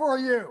better for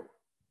you?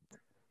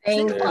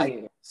 Thank Seems like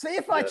you. See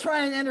if I Yeah. try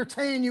and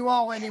entertain you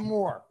all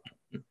anymore.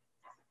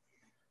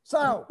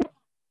 So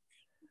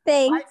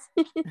Thanks.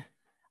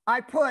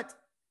 I put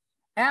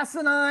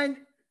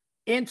acinine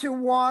into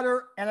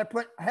water and I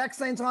put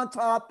hexanes on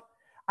top.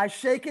 I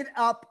shake it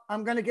up.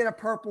 I'm going to get a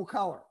purple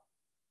color.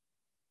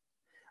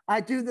 I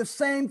do the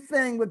same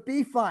thing with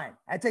B fine.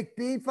 I take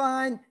B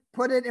fine,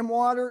 put it in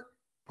water,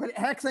 put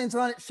hexanes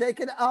on it, shake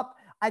it up.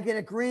 I get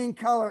a green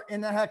color in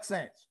the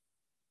hexanes.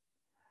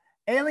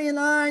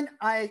 Alkaline,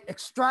 I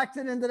extract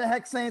it into the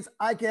hexanes.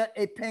 I get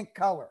a pink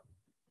color.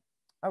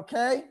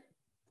 Okay?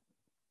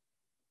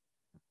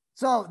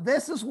 So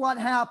this is what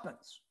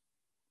happens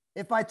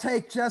if I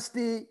take just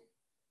the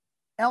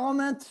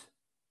element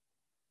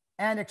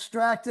and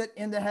extract it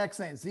into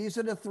hexanes. These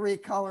are the three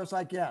colors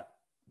I get.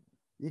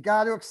 You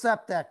got to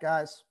accept that,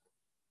 guys.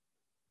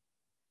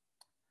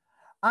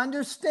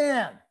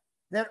 Understand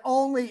that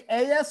only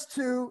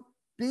AS2,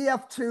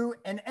 BF2,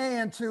 and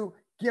AN2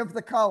 give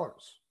the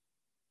colors.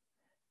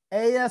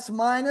 AS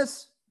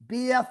minus,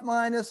 BF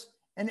minus,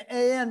 and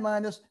AN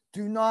minus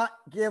do not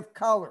give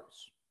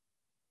colors.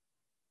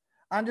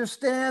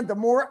 Understand the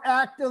more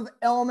active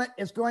element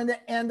is going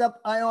to end up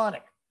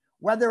ionic,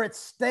 whether it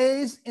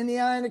stays in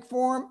the ionic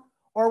form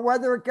or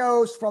whether it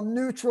goes from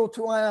neutral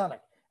to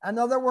ionic. In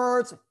other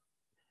words,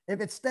 if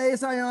it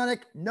stays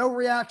ionic, no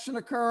reaction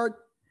occurred.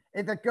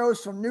 If it goes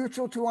from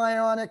neutral to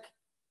ionic,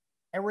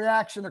 a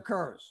reaction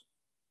occurs.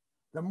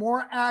 The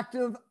more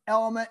active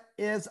element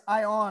is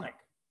ionic.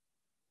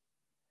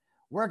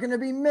 We're going to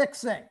be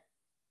mixing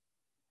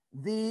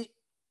the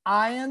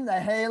ion, the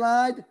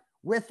halide,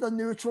 with the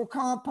neutral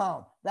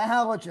compound, the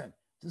halogen,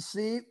 to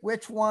see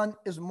which one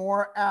is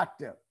more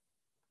active.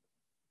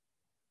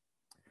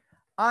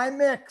 I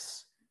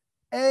mix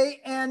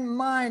AN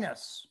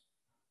minus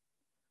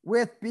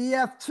with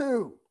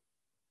BF2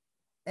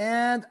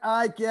 and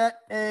I get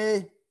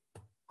a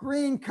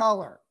green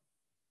color.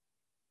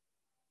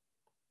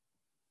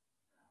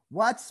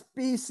 What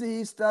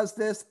species does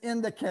this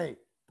indicate?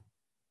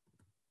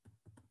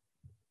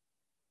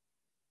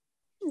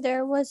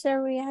 There was a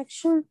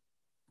reaction.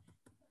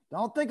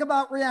 Don't think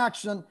about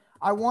reaction.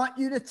 I want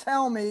you to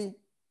tell me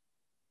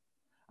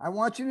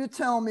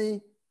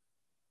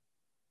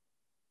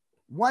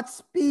what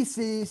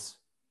species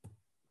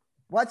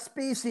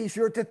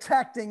you're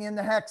detecting in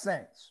the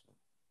hexanes.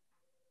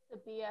 The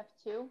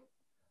BF2.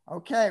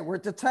 Okay, we're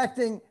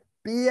detecting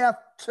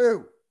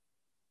BF2.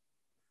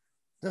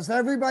 Does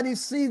everybody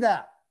see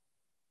that?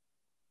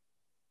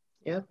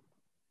 Yep.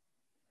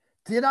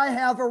 Did I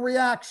have a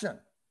reaction?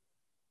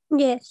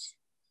 Yes.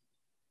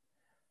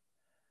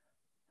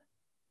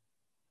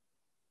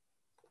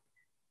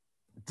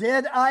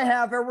 Did I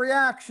have a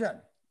reaction?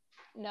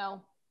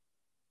 No.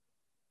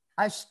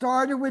 I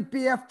started with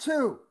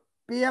BF2.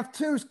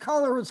 BF2's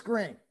color is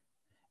green.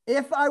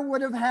 If I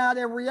would have had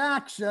a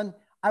reaction,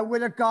 I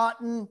would have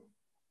gotten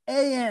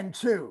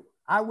AN2.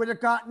 I would have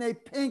gotten a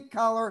pink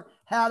color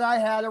had I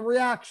had a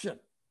reaction.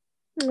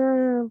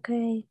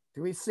 Okay.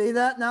 Do we see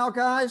that now,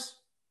 guys?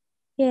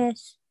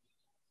 Yes.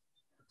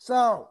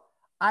 So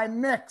I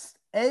mixed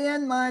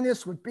AN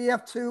minus with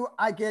BF2,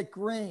 I get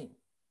green.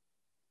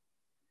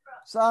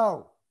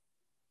 So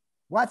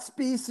what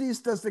species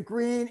does the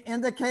green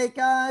indicate,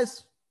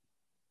 guys?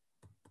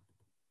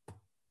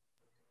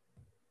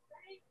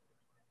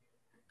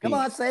 Come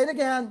on, say it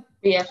again.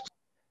 BF.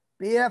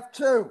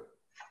 BF2.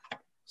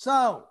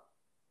 So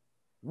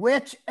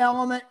which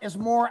element is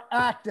more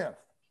active?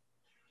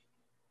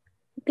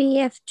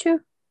 BF2.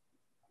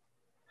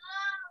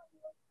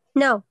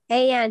 No,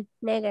 AN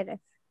negative.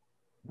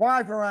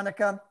 Why,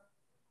 Veronica?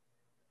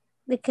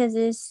 Because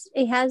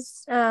it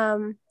has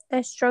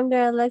a stronger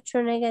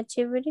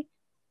electronegativity.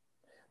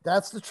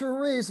 That's the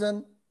true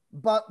reason.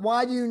 But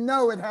why do you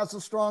know it has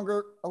a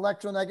stronger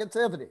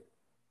electronegativity?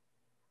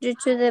 Due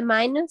to the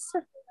minus?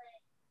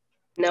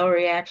 No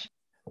reaction.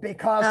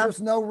 Because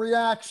there's no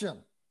reaction.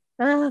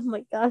 Oh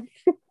my God.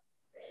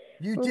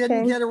 You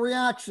didn't get a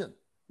reaction.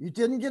 You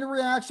didn't get a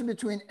reaction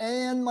between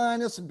AN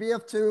minus and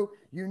BF2.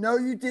 You know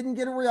you didn't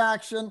get a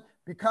reaction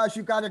because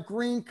you got a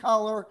green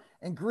color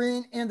and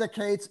green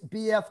indicates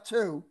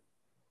BF2.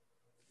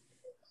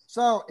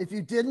 So if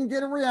you didn't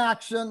get a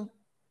reaction,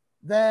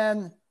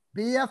 then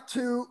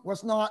BF2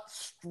 was not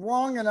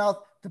strong enough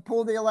to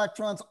pull the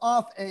electrons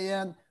off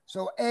AN.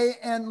 So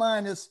AN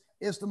minus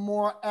is the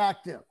more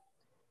active.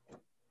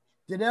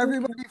 Did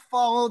everybody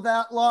follow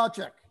that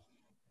logic?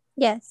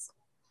 Yes.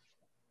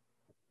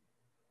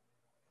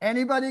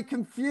 Anybody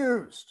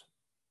confused?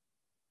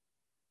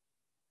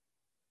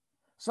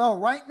 So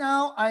right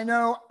now I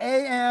know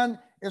AN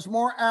is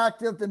more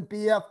active than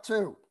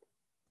BF2.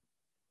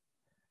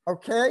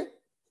 Okay?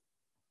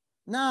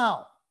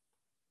 Now,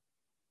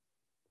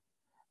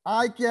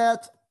 I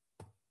get,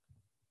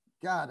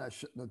 God, I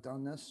shouldn't have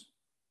done this.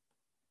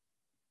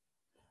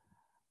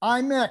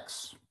 I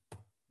mix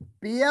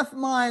BF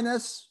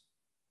minus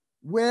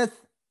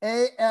with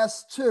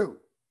AS2.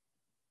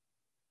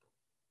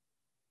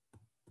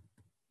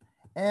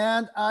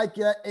 And I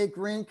get a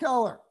green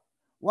color.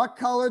 What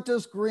color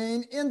does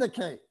green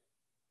indicate?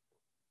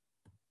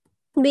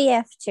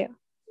 BF2.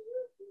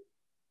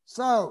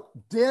 So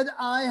did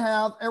I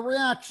have a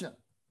reaction?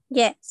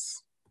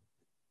 Yes.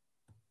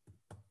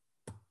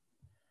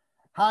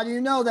 How do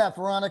you know that,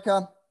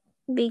 Veronica?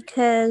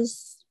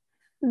 Because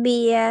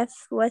BF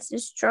was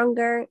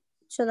stronger,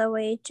 so that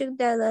way it took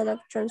the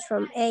electrons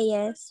from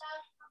AS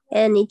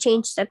and it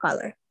changed the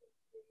color.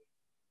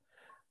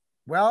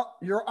 Well,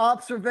 your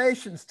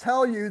observations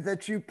tell you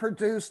that you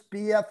produced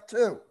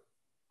BF2.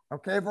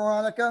 Okay,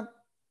 Veronica?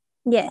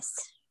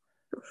 Yes.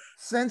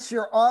 Since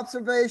your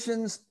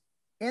observations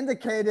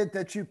indicated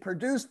that you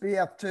produced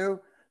BF2,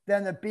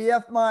 then the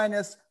BF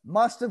minus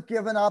must have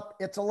given up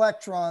its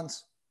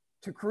electrons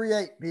to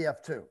create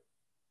BF2.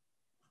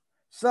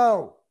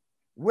 So,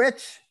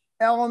 which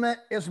element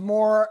is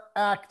more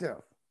active?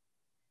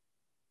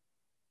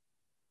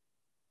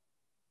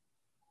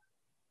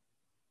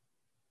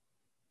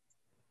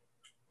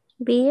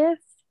 BF?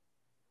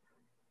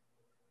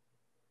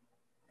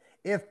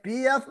 If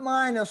BF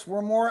minus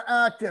were more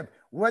active,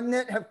 wouldn't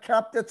it have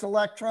kept its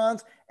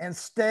electrons and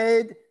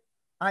stayed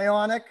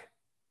ionic?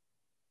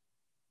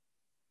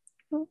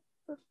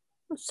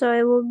 So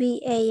it will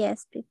be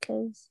AS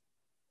because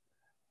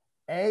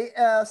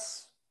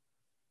AS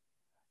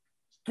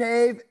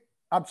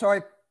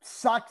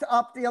sucked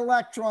up the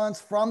electrons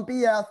from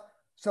BF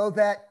so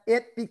that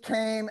it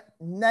became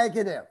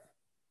negative.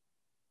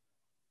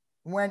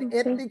 When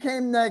it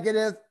became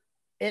negative,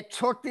 it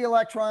took the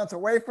electrons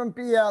away from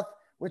BF,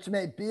 which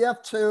made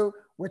BF2,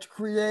 which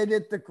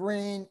created the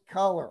green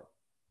color.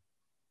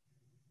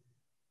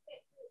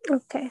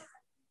 okay.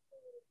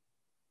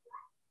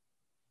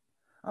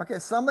 Okay,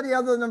 somebody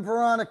other than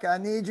Veronica, I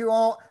need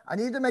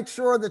to make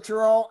sure that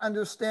you're all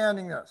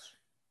understanding this.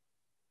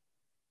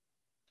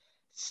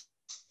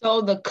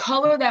 So the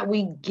color that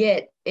we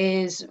get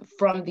is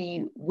from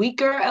the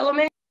weaker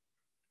element?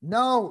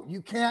 No,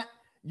 you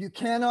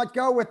cannot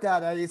go with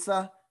that,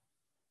 Aisa.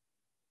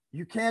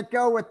 You can't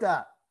go with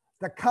that.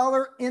 The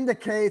color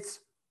indicates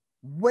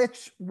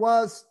which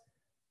was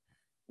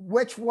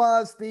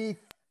the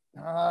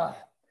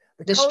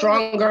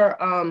stronger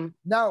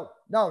No,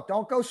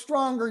 don't go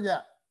stronger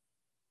yet.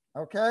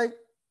 Okay?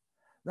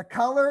 The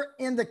color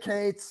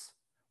indicates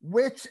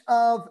which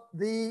of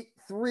the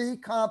three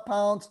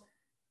compounds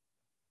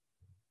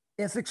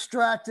is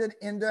extracted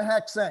into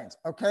hexanes.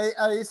 Okay,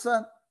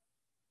 Aisa?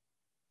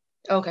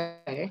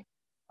 Okay.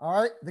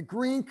 All right, the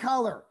green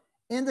color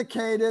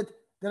indicated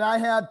that I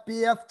had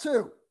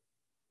BF2.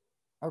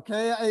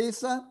 Okay,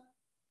 Aisa?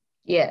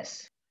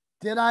 Yes.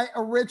 Did I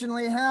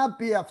originally have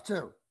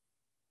BF2?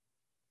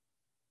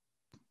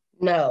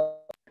 No.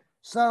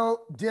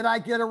 So did I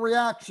get a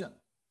reaction?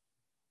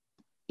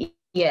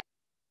 Yeah.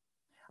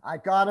 I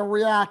got a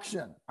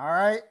reaction, all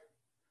right?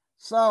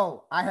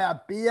 So I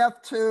have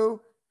BF2.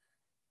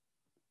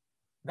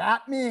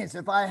 That means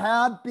if I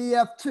have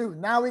BF2,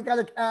 now we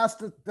got to ask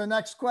the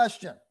next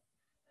question.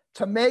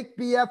 To make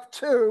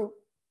BF2,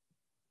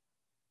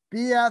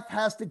 BF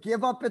has to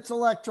give up its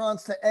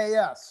electrons to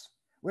AS,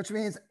 which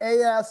means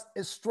AS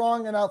is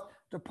strong enough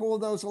to pull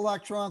those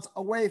electrons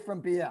away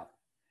from BF.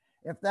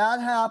 If that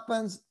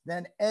happens,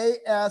 then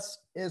AS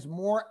is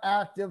more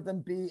active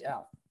than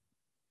BF.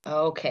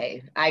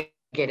 Okay, I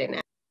get it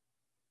now.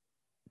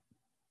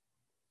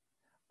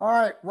 All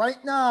right,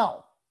 right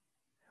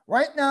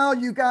now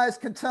you guys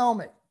can tell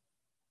me.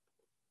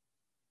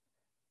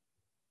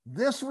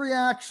 This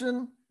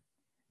reaction,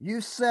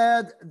 you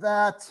said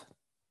that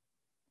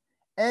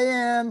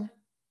AN,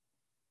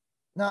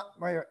 no,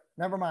 wait,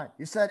 never mind.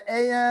 You said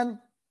AN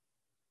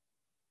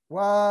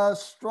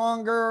was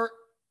stronger.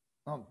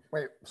 Oh,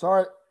 wait,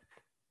 sorry.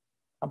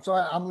 I'm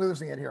sorry, I'm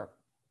losing it here.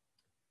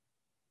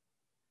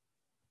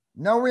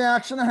 No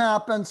reaction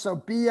happened, so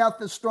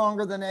BF is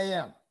stronger than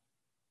AN.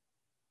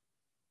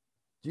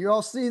 Do you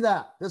all see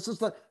that? This is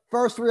the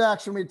first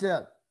reaction we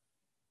did.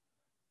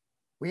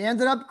 We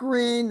ended up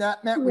green.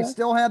 That meant we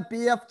still have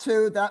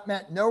BF2. That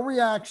meant no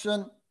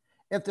reaction.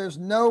 If there's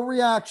no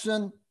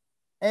reaction,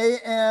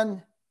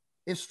 AN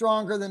is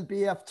stronger than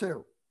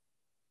BF2.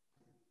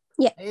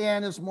 Yeah.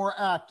 AN is more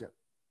active.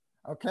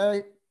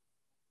 Okay.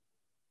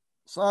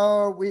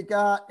 So we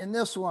got in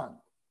this one.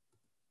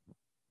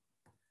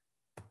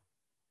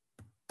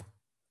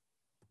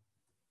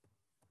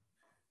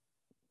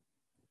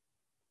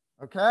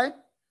 Okay.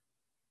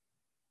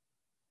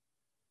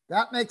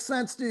 That makes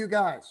sense to you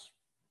guys.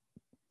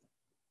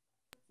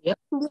 Yep.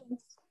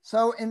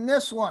 So in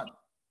this one,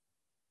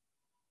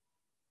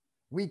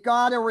 we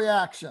got a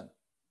reaction.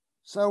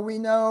 So we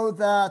know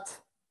that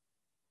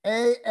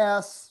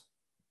AS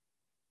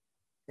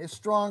is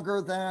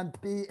stronger than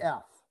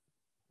BF.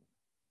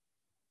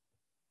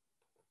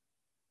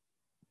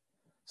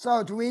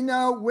 So do we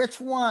know which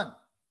one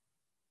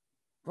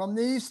from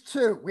these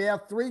two? We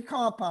have three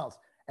compounds.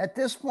 At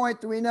this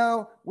point, do we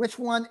know which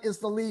one is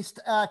the least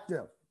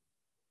active?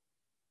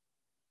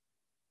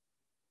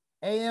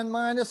 AN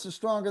minus is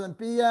stronger than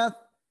BF,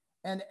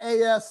 and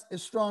AS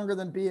is stronger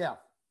than BF.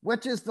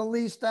 Which is the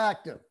least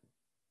active?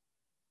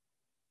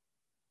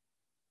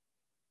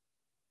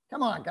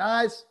 Come on,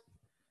 guys.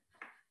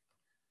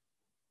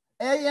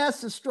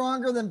 AS is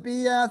stronger than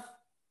BF.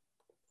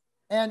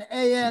 and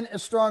AN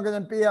is stronger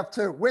than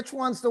BF2. Which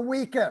one's the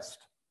weakest?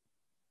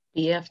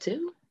 BF2?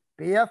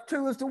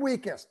 BF2 is the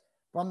weakest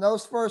from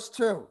those first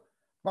two.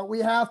 But we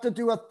have to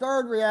do a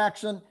third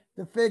reaction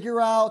to figure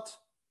out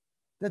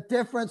the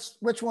difference,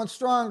 which one's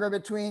stronger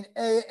between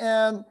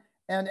AN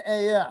and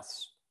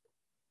AS.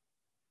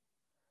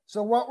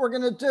 So what we're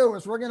going to do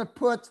is we're going to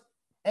put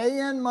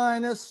AN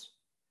minus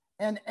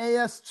and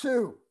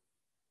AS2,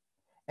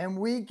 and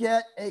we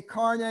get a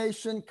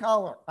carnation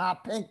color,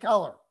 pink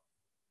color.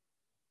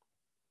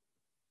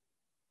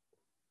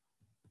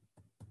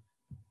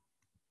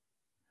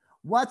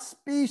 What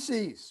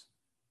species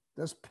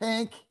does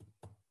pink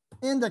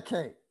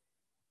indicate?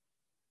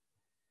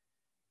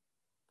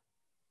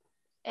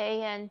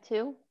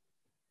 AN2.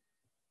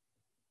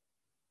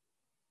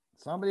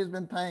 Somebody's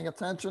been paying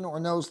attention or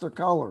knows their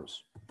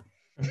colors.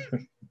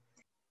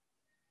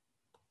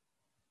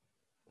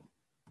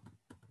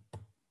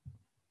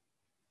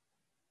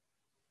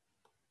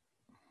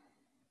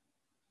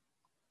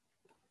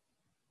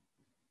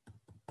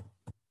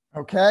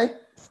 Okay,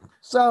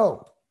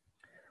 so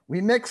we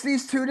mix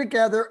these two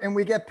together and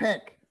we get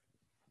pink.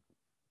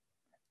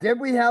 Did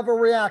we have a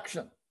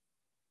reaction?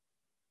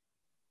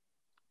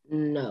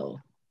 No.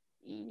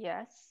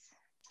 Yes.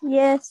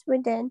 Yes, we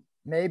did.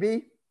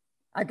 Maybe.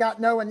 I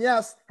got no and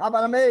yes. How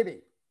about a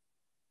maybe?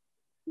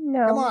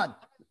 No. Come on.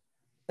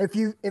 If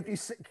you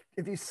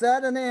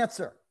said an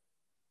answer,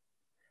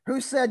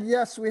 who said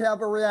yes, we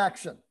have a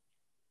reaction?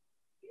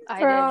 I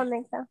did.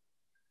 Veronica.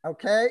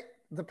 Okay,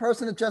 the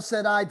person that just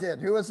said I did.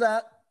 Who was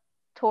that?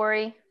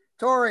 Tori.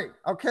 Tori.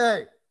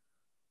 Okay.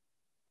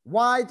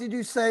 Why did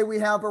you say we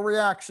have a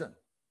reaction?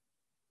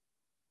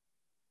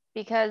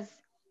 Because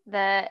the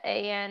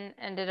AN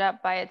ended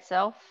up by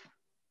itself.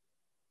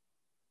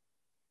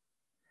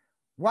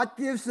 What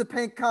gives the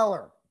pink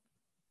color?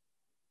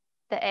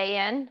 The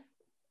AN.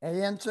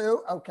 AN2,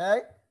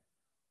 okay.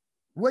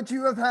 Would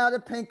you have had a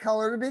pink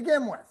color to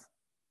begin with?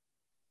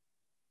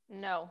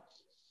 No.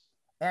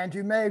 And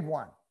you made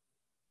one.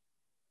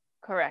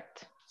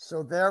 Correct.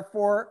 So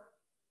therefore,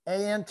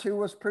 AN2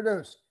 was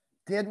produced.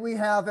 Did we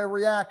have a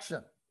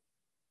reaction?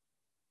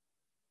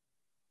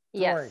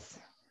 Tori, Yes.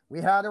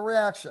 we had a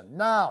reaction.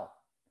 Now,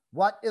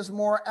 what is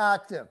more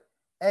active,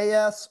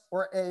 AS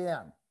or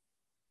AN?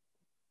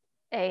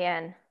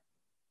 AN.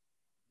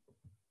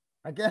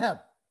 Again,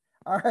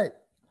 all right.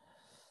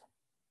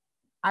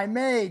 I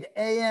made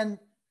AN2,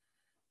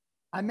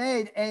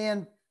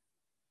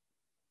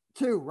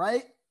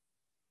 right?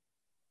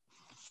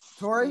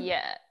 Tori?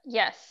 Yeah.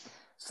 Yes.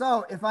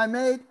 So if I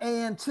made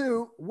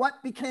AN2,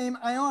 what became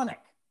ionic?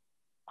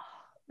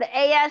 The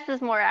AS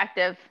is more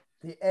active.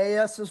 The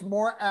AS is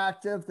more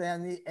active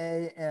than the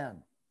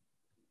AN.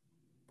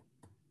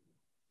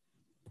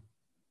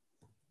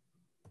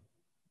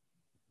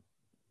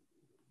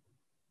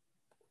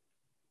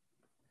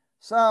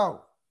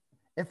 So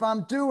if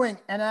I'm doing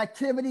an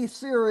activity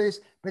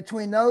series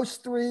between those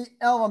three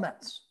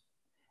elements,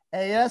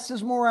 AS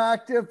is more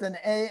active than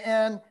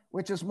AN,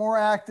 which is more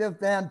active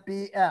than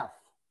BF.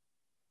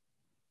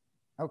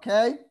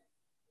 Okay?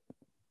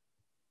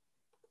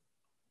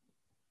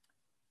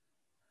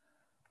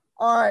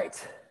 All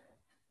right.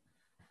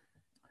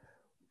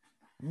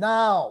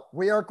 Now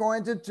we are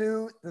going to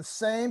do the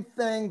same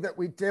thing that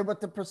we did with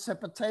the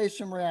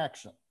precipitation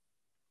reaction.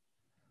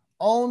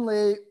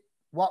 Only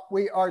what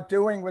we are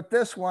doing with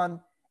this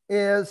one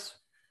is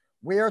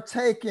we're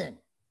taking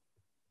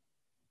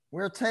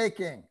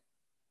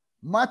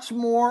much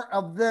more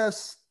of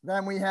this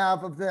than we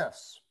have of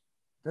this.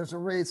 There's a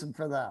reason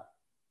for that.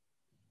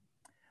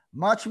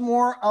 Much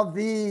more of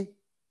we're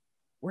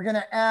going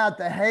to add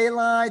the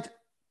halide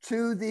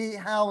to the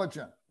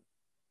halogen.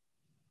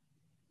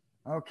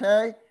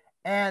 Okay?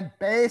 And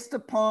based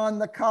upon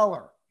the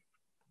color,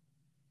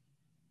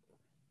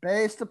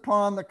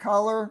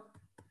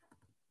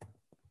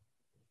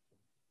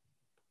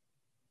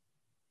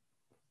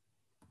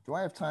 do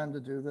I have time to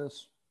do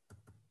this?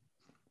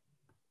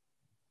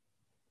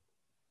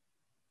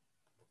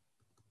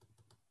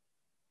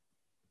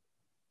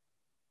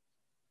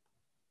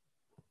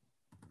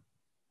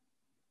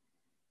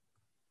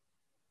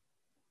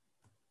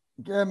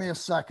 Give me a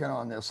second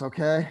on this,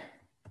 okay?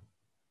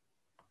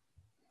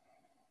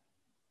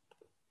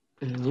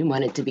 You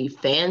want it to be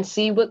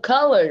fancy with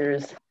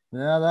colors.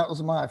 Yeah, that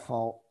was my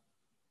fault.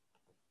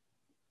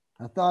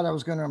 I thought I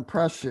was going to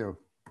impress you.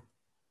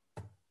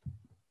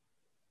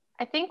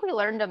 I think we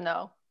learned them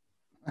though.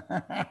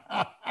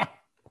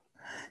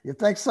 You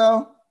think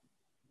so?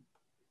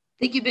 I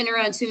think you've been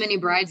around too many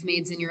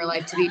bridesmaids in your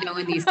life to be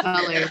knowing these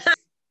colors.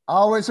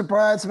 Always a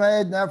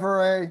bridesmaid,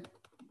 never a...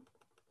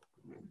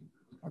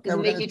 Okay, Does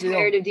it make you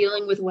tired of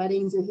dealing with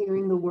weddings or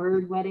hearing the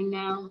word wedding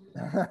now?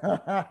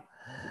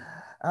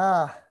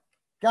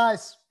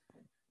 Guys,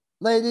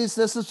 ladies,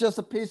 this is just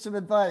a piece of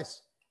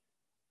advice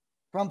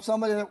from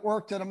somebody that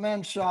worked at a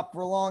men's shop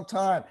for a long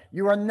time.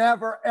 You are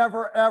never,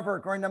 ever, ever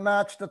going to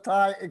match the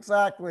tie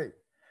exactly.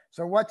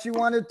 So what you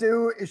want to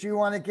do is you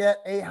want to get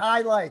a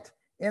highlight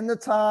in the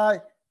tie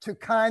to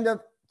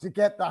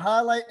get the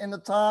highlight in the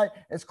tie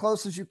as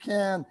close as you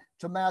can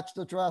to match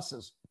the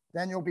dresses.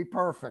 Then you'll be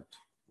perfect.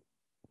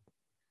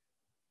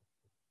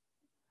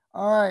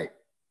 All right.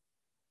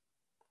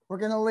 We're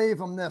going to leave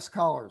them this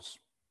colors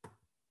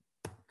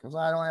because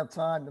I don't have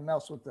time to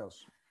mess with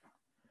this.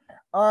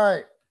 All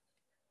right.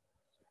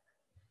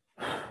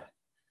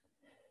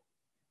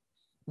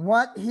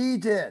 What he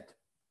did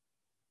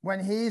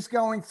when he's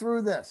going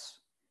through this,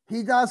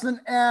 he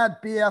doesn't add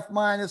BF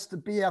minus to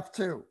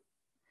BF2.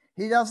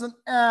 He doesn't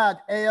add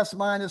AS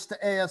minus to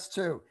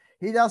AS2.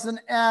 He doesn't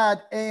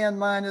add AN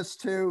minus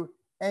to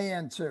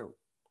AN2.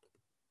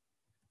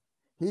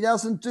 He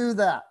doesn't do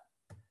that.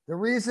 The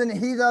reason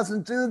he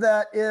doesn't do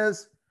that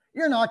is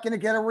you're not going to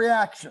get a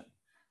reaction,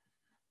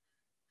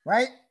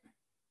 right?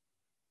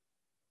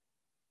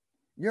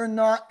 You're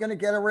not going to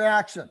get a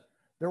reaction.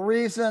 The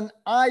reason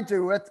I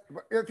do it,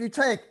 if you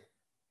take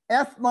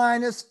F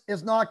minus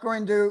is not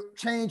going to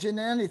change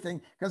into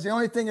anything because the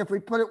only thing, if we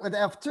put it with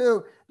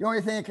F2, the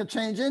only thing it could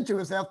change into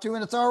is F2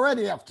 and it's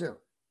already F2.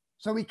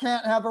 So we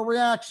can't have a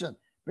reaction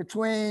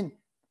between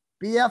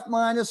BF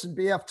minus and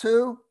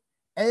BF2,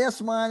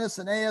 AS minus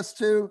and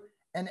AS2,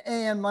 and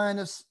AN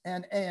minus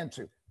and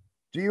AN2.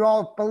 Do you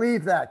all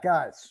believe that,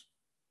 guys?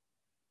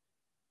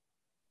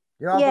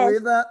 Do you all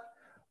believe that?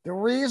 The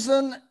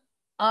reason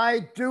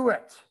I do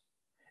it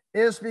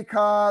is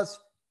because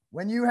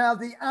when you have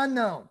the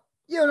unknown,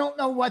 you don't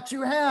know what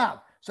you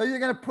have. So you're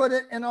going to put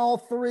it in all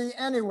three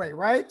anyway,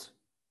 right?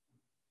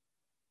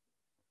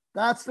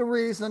 That's the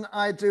reason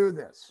I do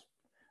this.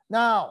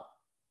 Now,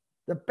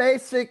 the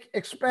basic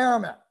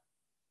experiment.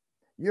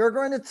 You're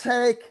going to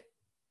take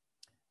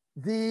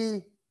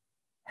the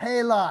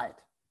halide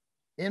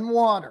in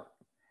water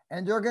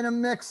and you're going to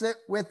mix it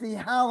with the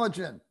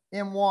halogen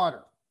in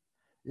water.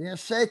 You're going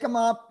to shake them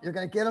up. You're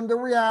going to get them to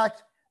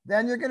react.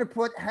 Then you're going to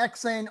put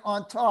hexane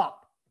on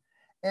top.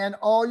 And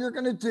all you're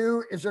going to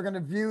do is you're going to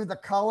view the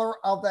color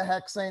of the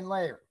hexane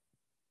layer.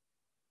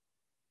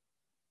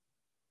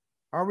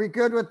 Are we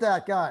good with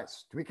that,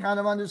 guys? Do we kind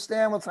of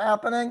understand what's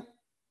happening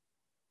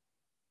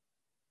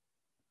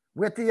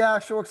with the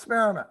actual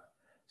experiment?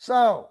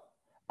 So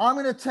I'm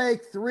going to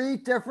take 3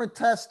 different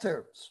test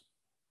tubes.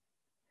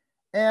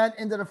 And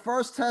into the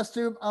first test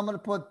tube, I'm going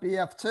to put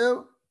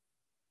BF2.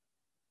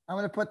 I'm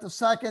going to put the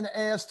second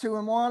AS2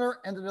 in water.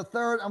 And to the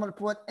third, I'm going to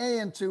put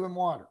AN2 in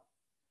water.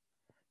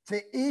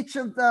 To each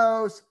of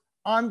those,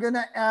 I'm going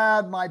to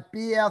add my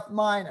BF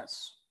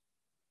minus.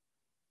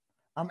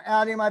 I'm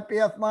adding my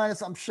BF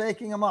minus. I'm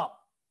shaking them up.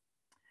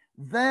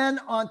 Then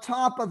on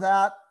top of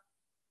that,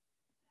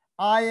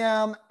 I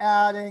am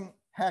adding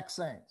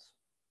hexanes.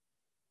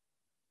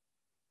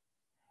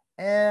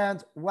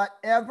 And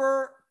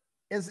whatever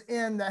is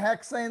in the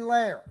hexane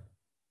layer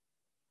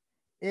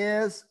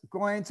is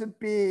going to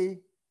be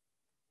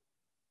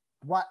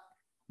what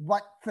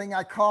thing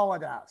I call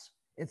it as.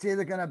 It's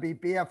either going to be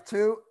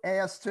BF2,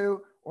 AS2,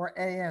 or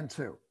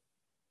AN2.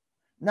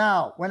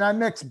 Now, when I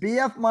mix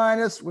BF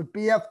minus with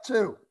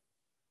BF2,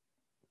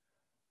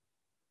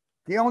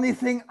 the only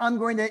thing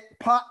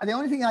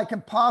I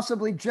can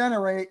possibly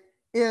generate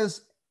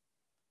is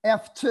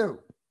F2.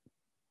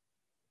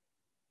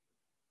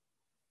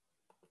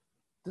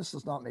 This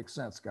does not make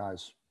sense,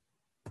 guys.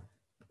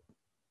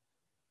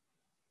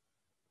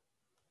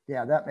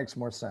 Yeah, that makes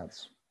more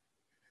sense.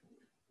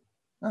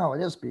 No,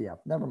 it is BF.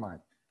 Never mind.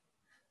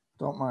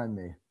 Don't mind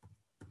me.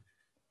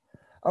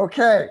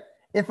 Okay,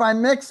 if I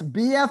mix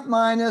BF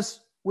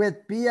minus with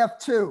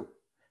BF2,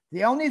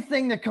 the only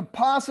thing that could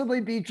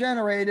possibly be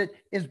generated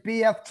is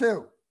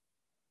BF2.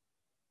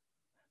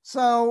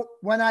 So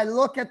when I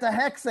look at the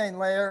hexane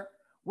layer,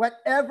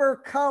 whatever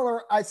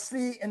color I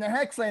see in the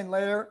hexane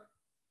layer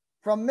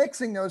from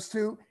mixing those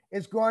two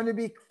is going to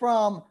be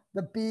from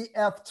the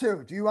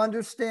BF2. Do you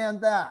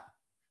understand that?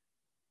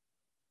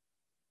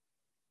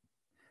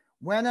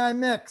 When I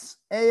mix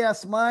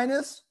AS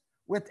minus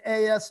with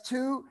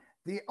AS2,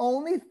 the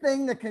only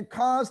thing that can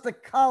cause the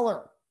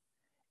color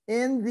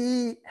in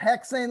the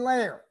hexane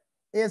layer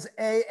is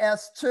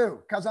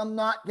AS2 because I'm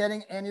not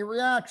getting any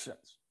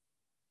reactions.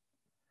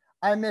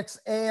 I mix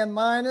AN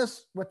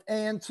minus with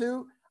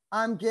AN2,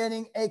 I'm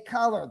getting a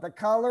color. The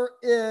color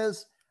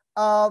is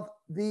of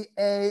the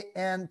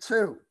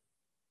AN2.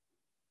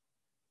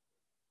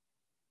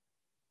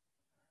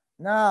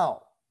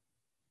 Now,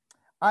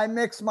 I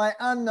mix my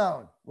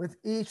unknown with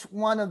each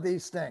one of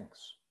these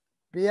things.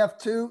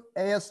 BF2,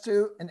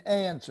 AS2, and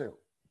AN2.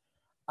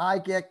 I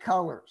get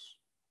colors.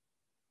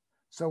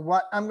 So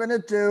what I'm going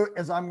to do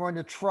is I'm going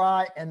to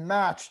try and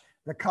match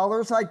the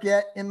colors I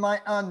get in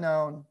my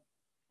unknown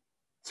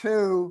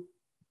to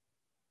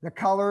the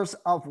colors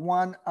of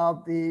one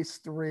of these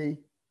 3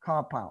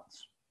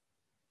 compounds.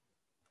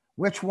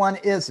 Which one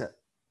is it?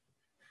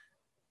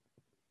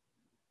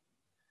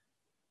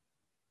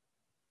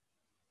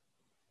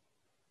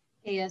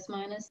 AS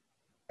minus.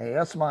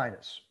 AS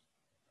minus.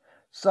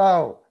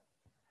 So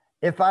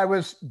if I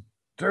was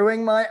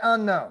doing my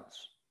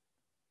unknowns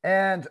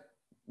and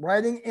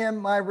writing in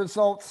my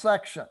results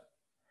section,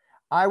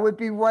 I would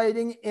be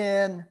writing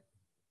in,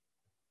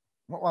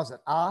 what was it?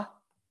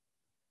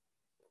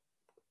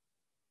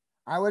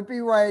 I would be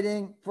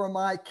writing for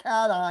my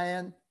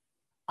cation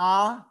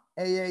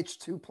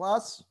AH2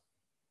 plus.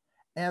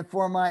 And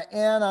for my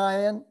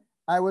anion,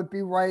 I would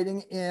be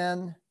writing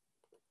in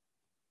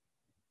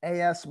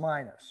AS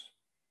minus.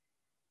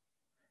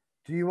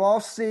 Do you all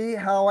see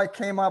how I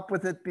came up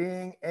with it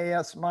being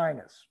AS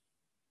minus?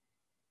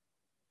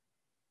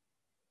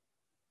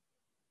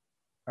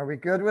 Are we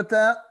good with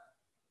that?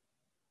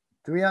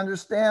 Do we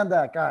understand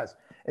that, guys?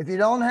 If you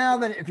don't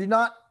have it, if you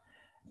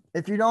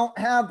don't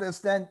have this,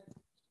 then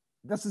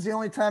this is the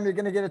only time you're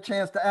going to get a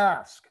chance to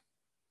ask.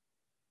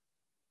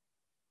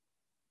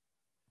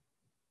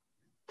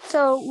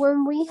 So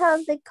when we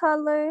have the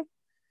color,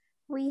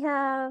 we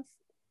have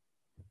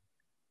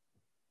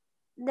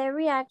the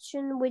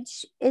reaction,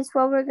 which is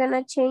what we're going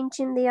to change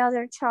in the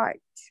other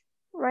chart,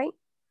 right?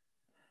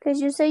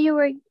 Because you say you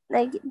were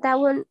like, that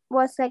one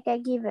was like a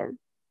given.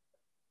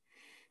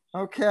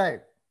 Okay.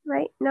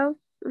 Right? No?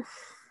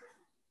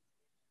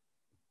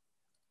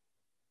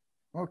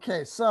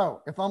 Okay,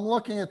 so if I'm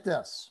looking at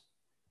this,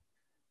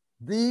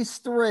 these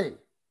three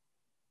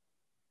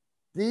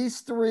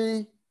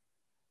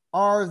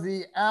are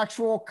the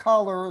actual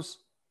colors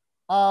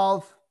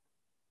of,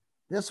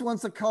 this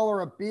one's the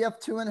color of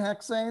BF2 in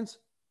hexanes.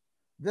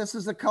 This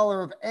is the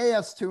color of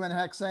AS2 in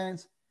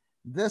hexanes.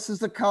 This is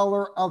the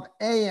color of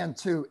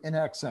AN2 in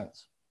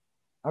hexanes.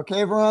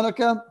 Okay,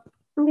 Veronica?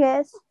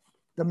 Yes.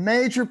 The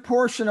major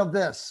portion of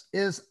this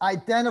is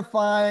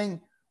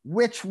identifying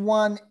which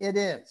one it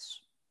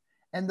is.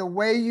 And the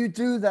way you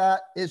do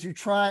that is you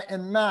try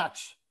and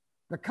match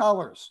the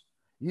colors.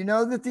 You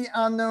know that the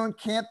unknown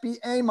can't be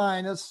AN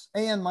minus,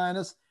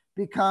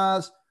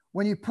 because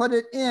when you put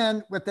it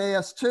in with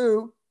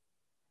AS2,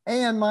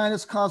 AN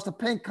minus caused a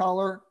pink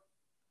color.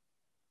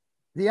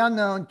 The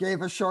unknown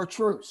gave a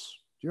chartreuse.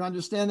 Do you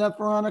understand that,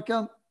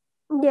 Veronica?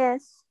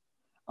 Yes.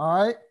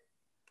 All right.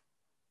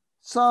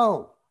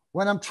 So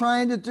what I'm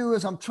trying to do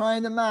is I'm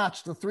trying to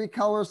match the three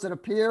colors that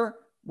appear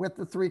with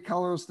the three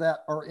colors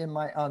that are in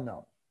my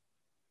unknown.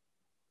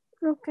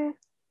 Okay.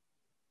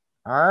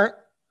 All right.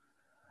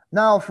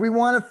 Now, if we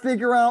want to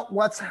figure out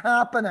what's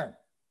happening,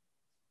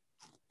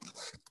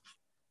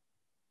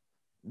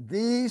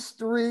 these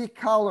three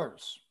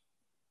colors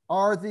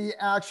are the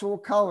actual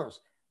colors.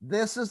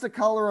 This is the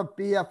color of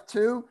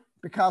BF2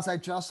 because I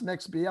just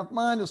mixed BF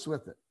minus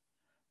with it.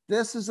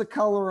 This is the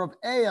color of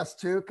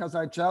AS2 because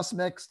I just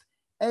mixed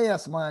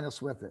AS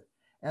minus with it.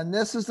 And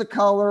this is the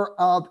color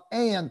of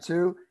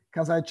AN2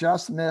 because I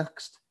just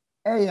mixed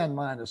AN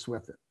minus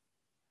with it.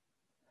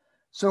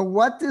 So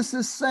what this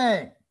is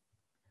saying,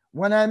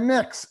 when I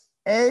mix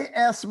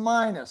AS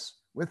minus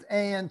with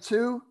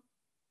AN2,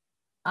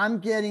 I'm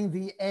getting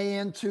the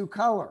AN2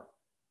 color.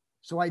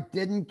 So I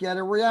didn't get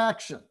a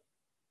reaction.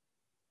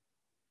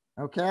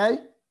 Okay?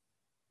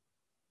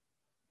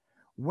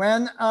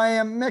 When I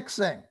am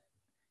mixing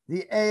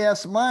the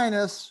AS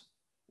minus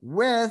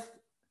with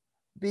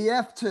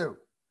BF2,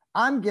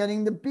 I'm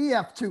getting the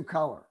BF2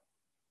 color.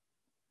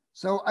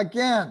 So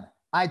again,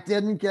 I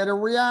didn't get a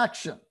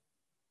reaction.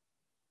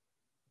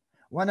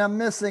 When I'm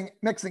mixing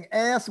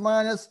AS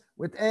minus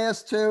with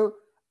AS2,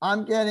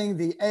 I'm getting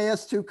the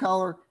AS2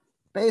 color.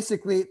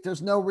 Basically,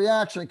 there's no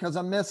reaction because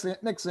I'm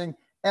mixing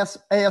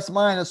AS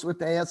minus with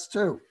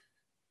AS2.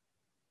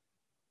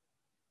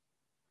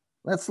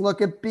 Let's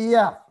look at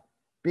BF.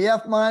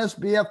 BF minus,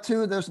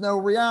 BF2, there's no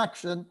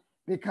reaction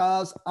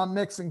because I'm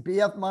mixing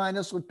BF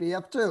minus with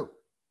BF2.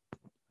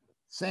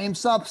 Same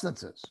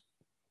substances.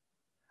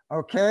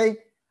 Okay,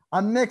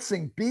 I'm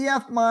mixing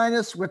BF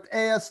minus with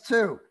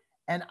AS2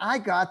 and I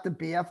got the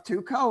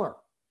BF2 color.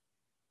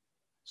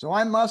 So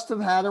I must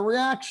have had a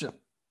reaction.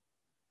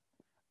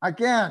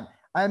 Again,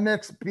 I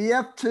mix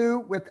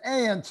BF2 with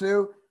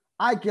AN2,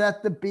 I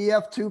get the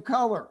BF2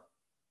 color.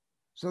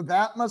 So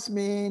that must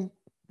mean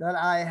that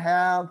I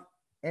have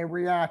a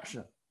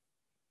reaction.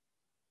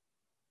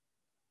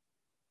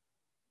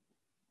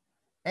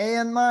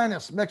 AN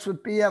minus mixed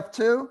with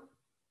BF2,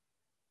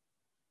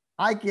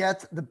 I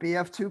get the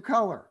BF2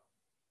 color.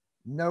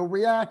 No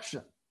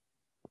reaction.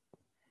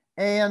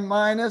 AN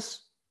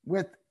minus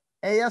with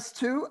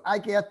AS2, I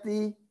get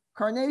the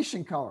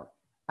carnation color.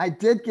 I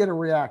did get a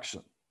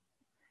reaction.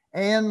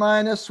 AN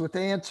minus with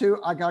AN2,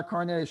 I got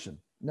carnation.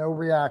 No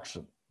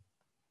reaction.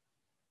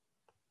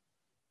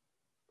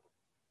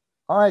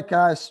 All right,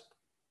 guys.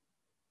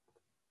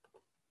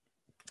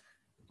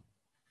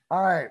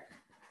 All right.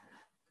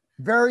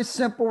 Very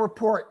simple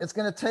report. It's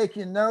going to take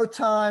you no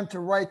time to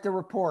write the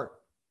report.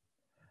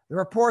 The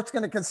report's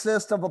going to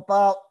consist of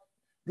about,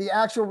 the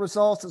actual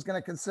results is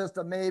going to consist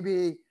of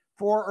maybe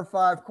 4 or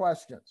 5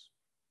 questions.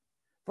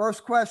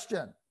 First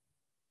question,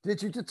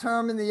 did you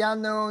determine the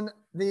unknown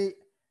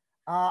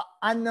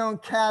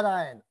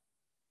cation?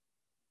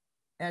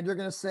 And you're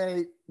going to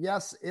say,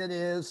 yes, it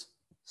is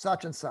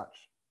such and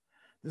such.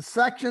 The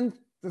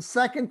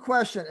second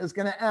question is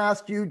going to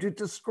ask you to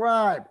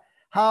describe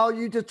how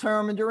you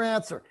determined your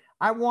answer.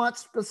 I want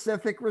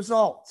specific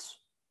results.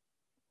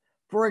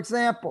 For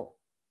example,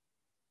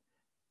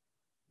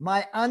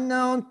 my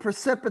unknown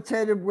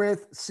precipitated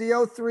with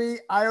CO3,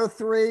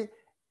 IO3,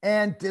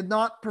 and did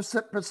not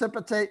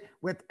precipitate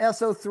with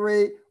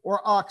SO3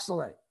 or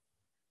oxalate.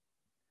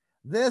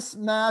 This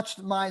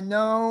matched my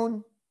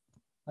known,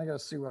 I gotta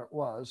see what it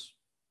was.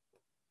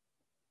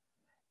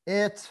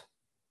 It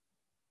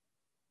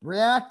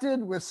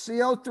reacted with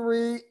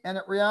CO3 and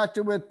it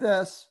reacted with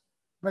this,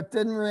 but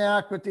didn't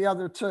react with the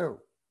other two.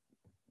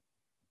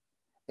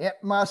 It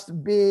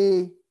must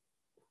be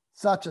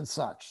such and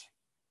such.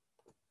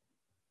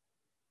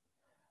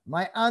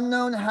 My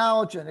unknown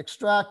halogen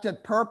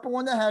extracted purple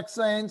in the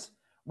hexanes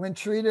when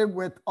treated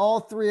with all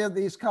three of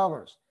these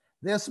colors.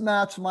 This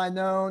matched my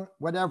known,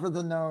 whatever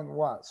the known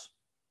was.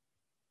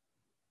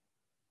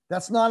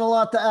 That's not a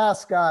lot to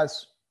ask,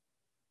 guys.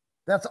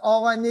 That's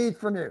all I need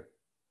from you.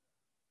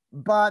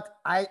 But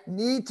I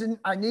need you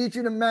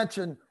to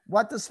mention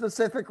what the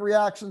specific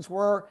reactions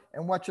were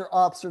and what your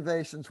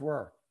observations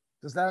were.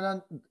 Is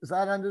that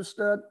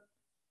understood?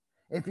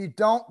 If you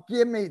don't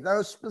give me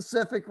those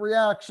specific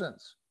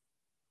reactions,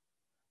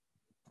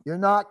 you're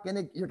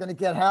gonna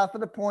get half of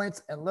the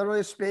points, and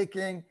literally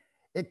speaking,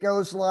 it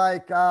goes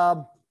like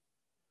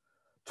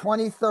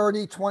 20,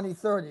 30, 20,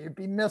 30. You'd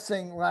be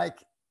missing like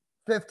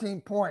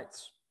 15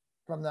 points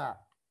from that.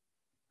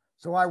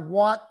 So I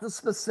want the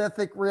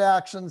specific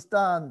reactions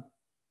done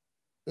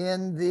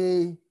in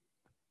the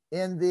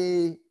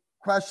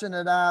question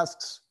it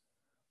asks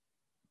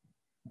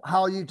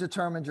how you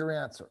determined your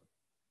answer.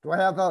 Do I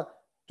have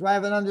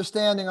an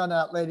understanding on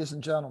that, ladies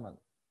and gentlemen?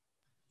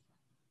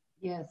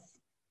 Yes.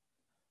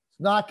 It's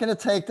not going to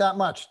take that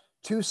much.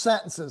 2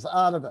 sentences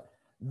out of it.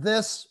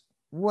 This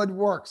would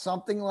work.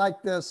 Something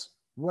like this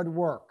would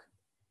work.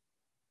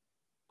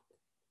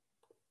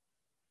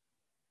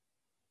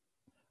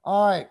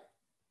 All right.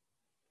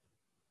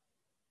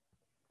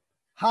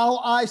 How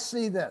I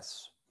see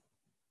this.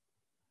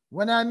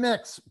 When I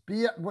mix,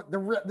 these are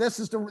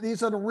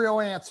the real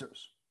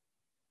answers.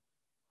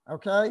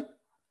 Okay?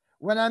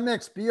 When I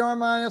mix Br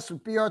minus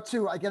with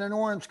Br2, I get an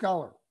orange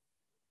color.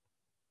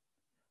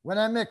 When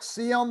I mix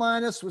Cl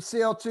minus with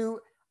Cl2,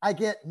 I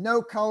get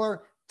no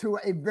color to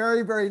a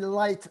very, very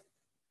light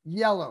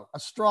yellow, a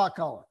straw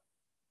color.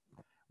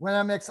 When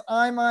I mix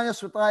I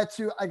minus with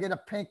I2, I get a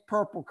pink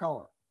purple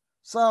color.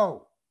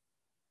 So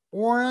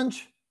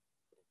orange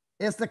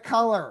is the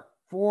color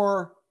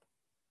for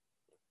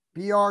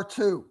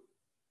Br2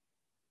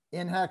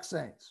 in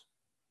hexanes.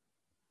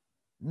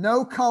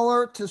 No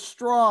color to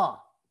straw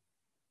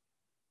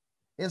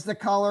is the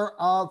color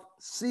of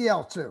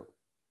Cl2.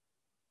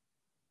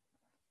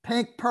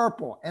 Pink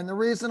purple. And the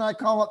reason I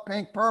call it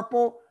pink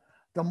purple,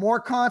 the more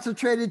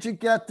concentrated you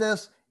get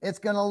this, it's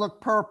going to look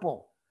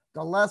purple.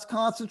 The less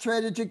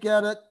concentrated you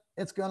get it,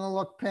 it's going to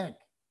look pink.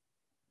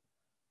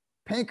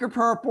 Pink or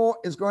purple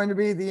is going to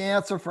be the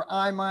answer for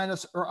I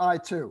minus or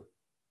I2.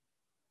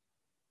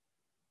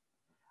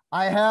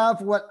 I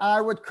have what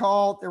I would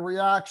call the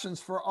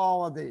reactions for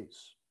all of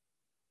these.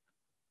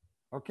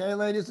 Okay,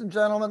 ladies and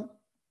gentlemen,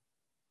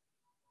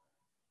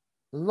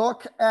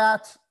 look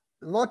at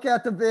the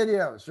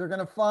videos. You're going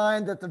to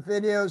find that the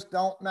videos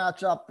don't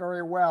match up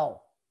very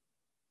well.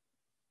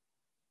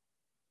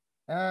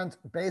 And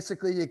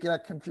basically you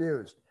get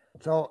confused.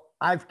 So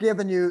I've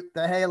given you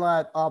the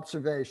halide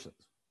observations.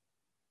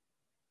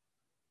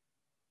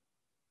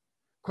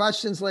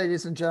 Questions,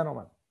 ladies and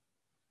gentlemen?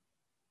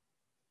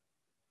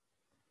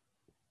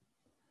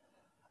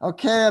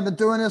 Okay, I've been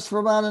doing this for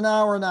about an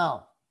hour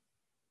now.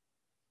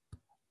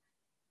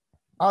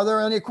 Are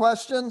there any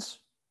questions?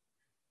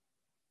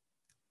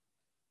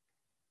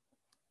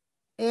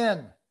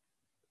 In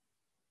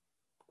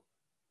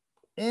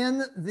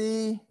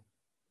the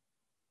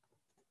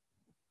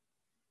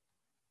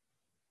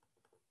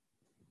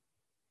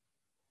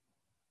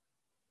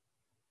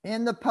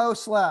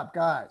post lab,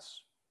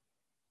 guys,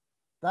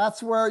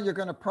 that's where you're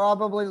going to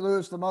probably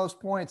lose the most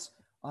points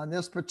on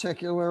this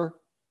particular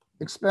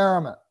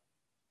experiment.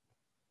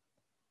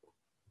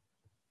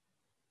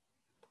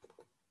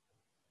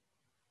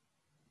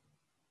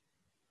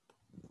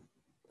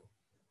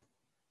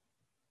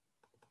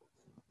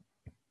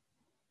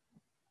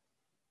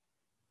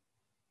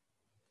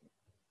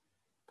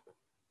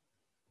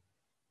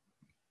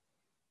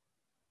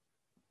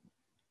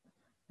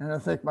 And I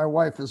think my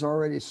wife is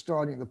already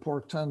starting the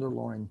pork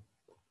tenderloin.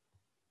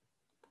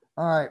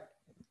 All right.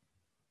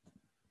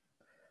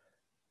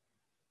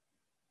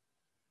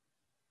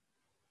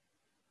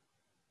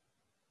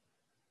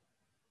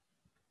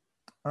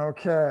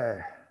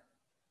 Okay.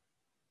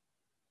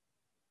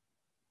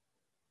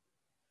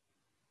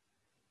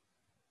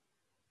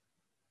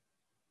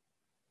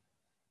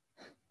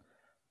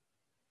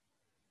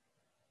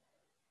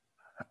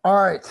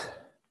 All right.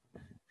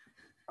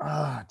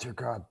 Ah, dear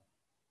God.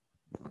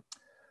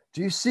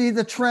 Do you see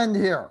the trend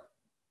here?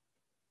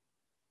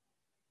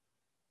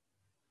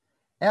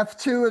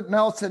 F2, it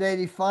melts at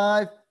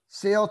 85.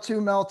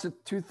 Cl2 melts at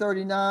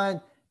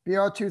 239.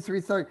 Br2,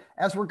 330.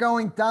 As we're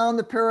going down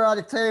the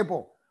periodic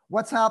table,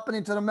 what's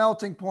happening to the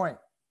melting point?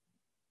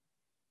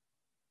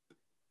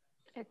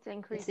 It's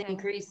increasing. It's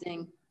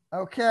increasing.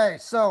 Okay,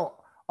 so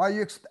are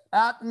you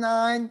at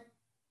 9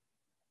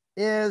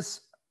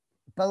 is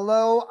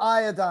below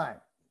iodine.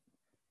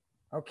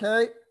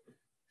 Okay.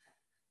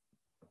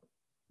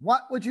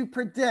 What would you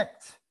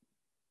predict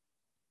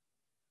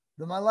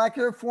the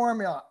molecular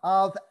formula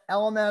of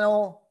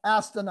elemental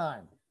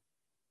astatine?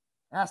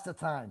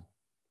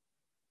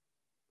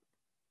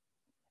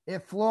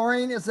 If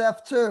fluorine is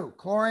F2,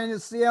 chlorine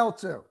is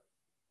Cl2,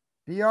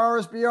 Br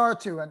is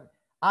Br2, and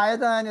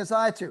iodine is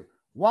I2,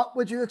 what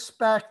would you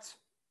expect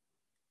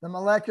the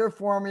molecular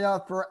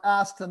formula for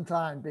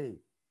astatine be?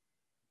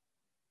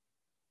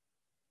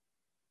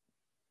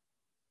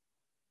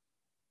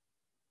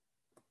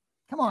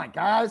 Come on,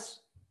 guys.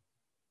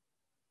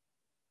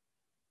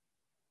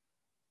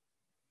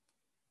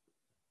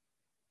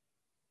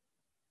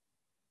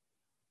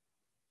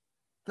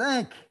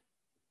 Think.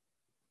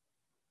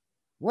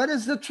 What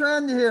is the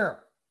trend here?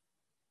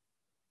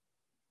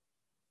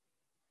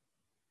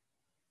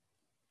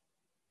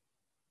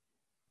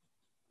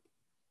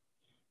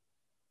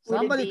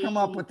 Somebody come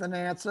up with an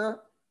answer.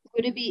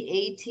 Would it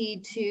be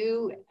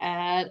AT2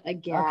 at a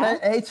gas?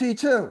 Okay,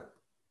 AT2.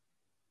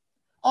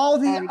 All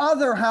the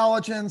other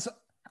halogens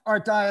are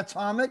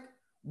diatomic.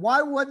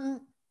 Why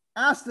wouldn't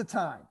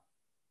astatine?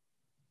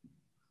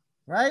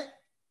 Right?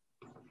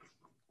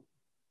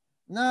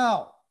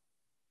 Now,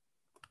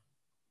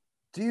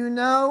 do you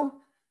know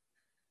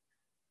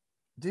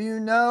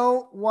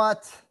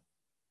what?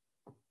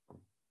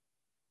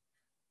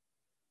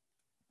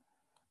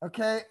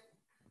 Okay.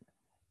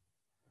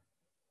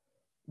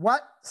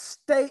 What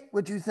state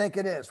would you think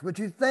it is? Would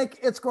you think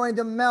it's going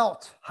to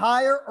melt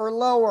higher or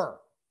lower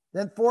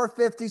than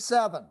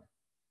 457?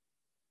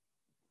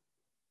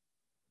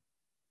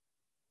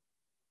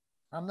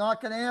 I'm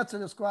not going to answer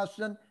this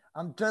question.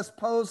 I'm just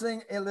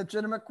posing a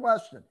legitimate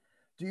question.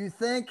 Do you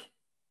think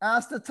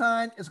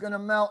astatine is going to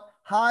melt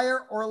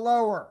higher or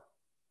lower?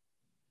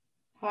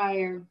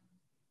 Higher.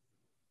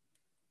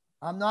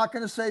 I'm not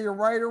going to say you're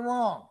right or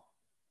wrong.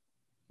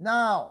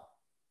 Now,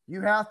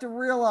 you have to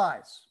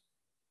realize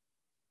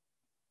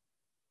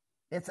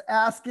it's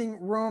asking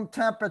room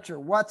temperature.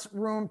 What's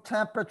room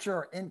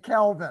temperature in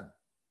Kelvin?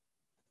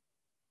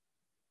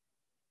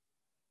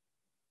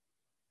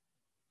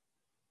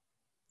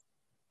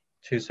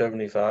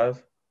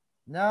 $275.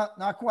 No,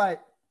 not quite.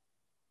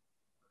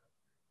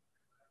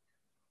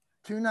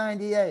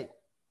 298.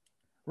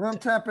 Room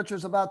temperature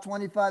is about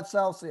 25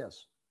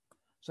 Celsius.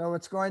 So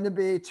it's going to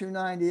be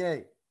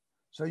 298.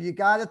 So you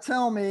got to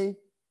tell me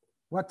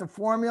what the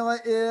formula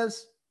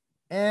is,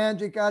 and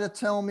you got to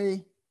tell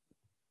me,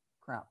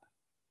 crap,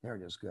 there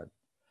it is, good.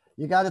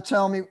 You got to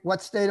tell me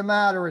what state of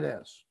matter it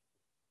is.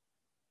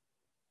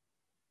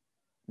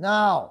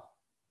 Now,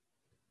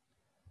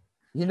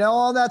 you know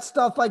all that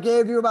stuff I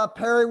gave you about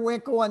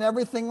periwinkle and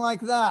everything like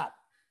that?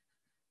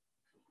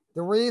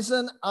 The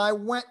reason I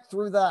went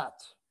through that,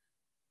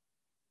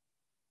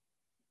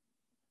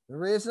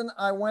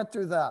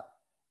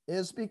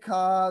 is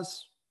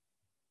because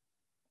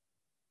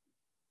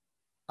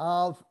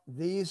of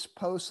these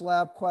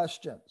post-lab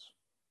questions.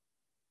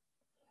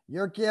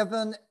 You are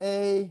given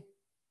a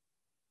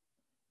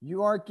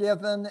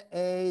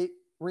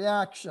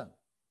reaction.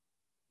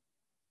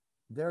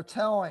 They're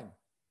telling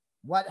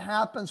what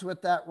happens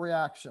with that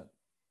reaction.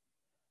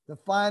 The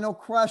final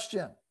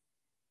question,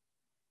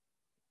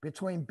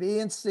 between B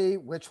and C,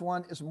 which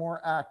one is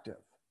more active?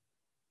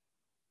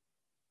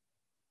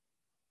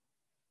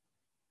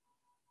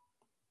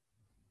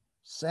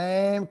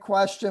 Same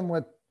question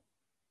with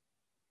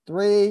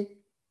 3,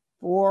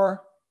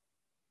 4,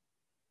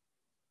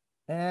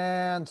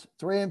 and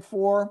 3 and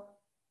 4.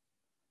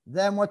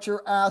 Then what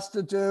you're asked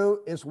to do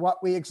is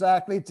what we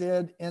exactly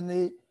did in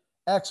the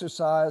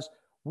exercise.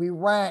 We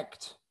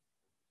ranked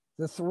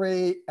the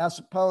 3 as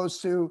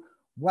opposed to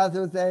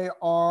whether they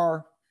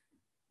are,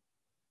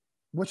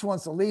 which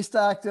one's the least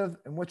active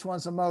and which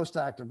one's the most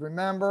active.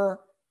 Remember,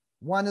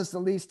 1 is the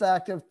least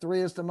active,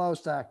 3 is the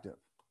most active.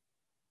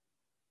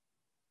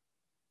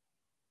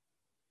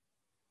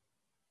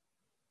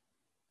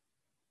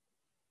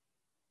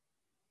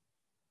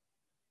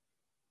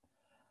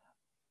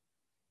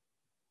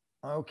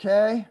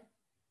 Okay.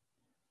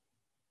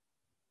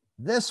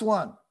 This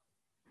one,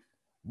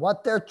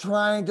 what they're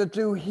trying to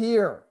do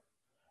here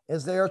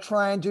is they are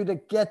trying to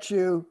get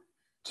you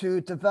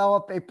to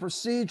develop a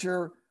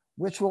procedure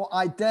which will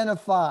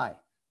identify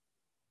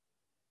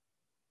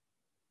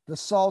the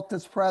salt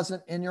that's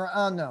present in your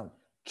unknown,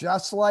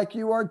 just like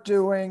you are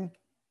doing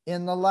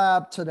in the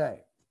lab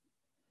today.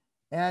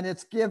 And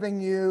it's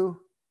giving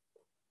you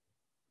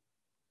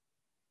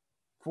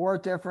 4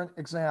 different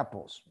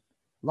examples.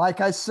 Like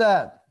I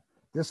said,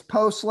 this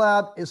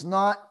post-lab is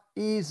not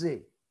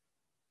easy.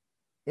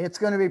 It's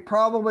going to be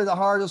probably the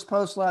hardest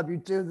post-lab you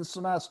do this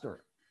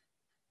semester.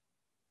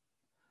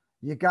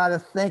 You got to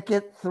think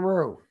it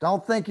through.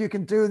 Don't think you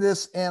can do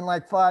this in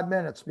like 5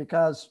 minutes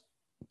because,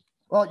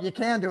 well, you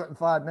can do it in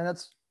 5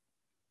 minutes.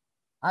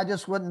 I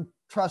just wouldn't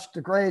trust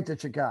the grade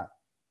that you got.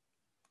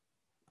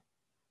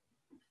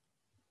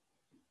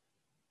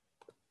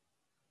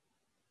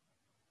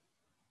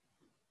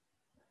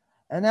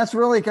 And that's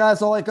really,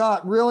 guys, all I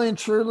got. Really and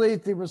truly,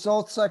 the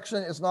results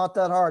section is not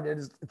that hard.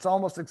 It's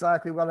almost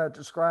exactly what I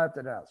described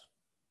it as.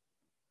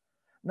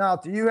 Now,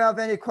 do you have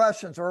any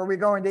questions or are we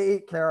going to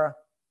eat, Kara?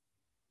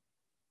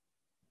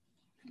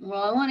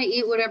 Well, I want to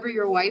eat whatever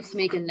your wife's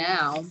making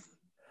now.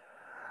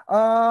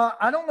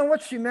 I don't know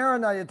what she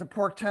marinated the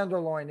pork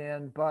tenderloin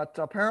in, but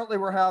apparently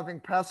we're having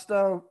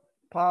pesto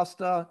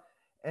pasta,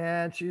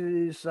 and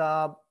she's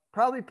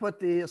probably put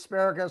the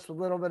asparagus with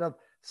a little bit of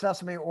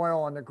sesame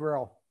oil on the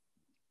grill.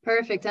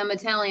 Perfect. I'm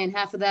Italian.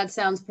 Half of that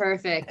sounds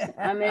perfect.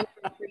 I'm in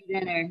for free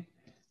dinner.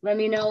 Let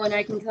me know when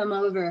I can come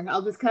over.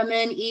 I'll just come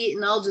in, eat,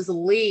 and I'll just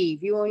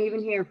leave. You won't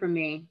even hear from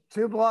me.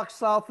 2 blocks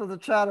south of the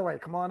Chataway.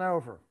 Come on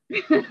over.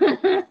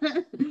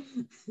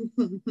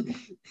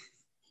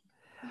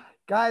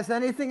 Guys,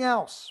 anything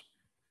else?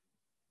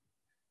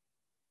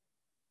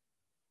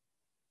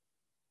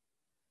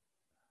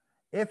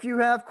 If you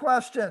have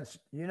questions,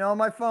 you know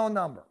my phone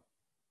number.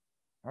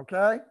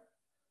 Okay?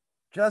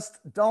 Just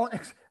don't,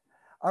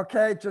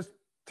 okay, just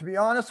to be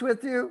honest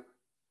with you,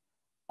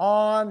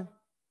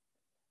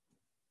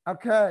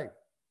 okay,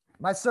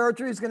 my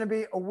surgery is going to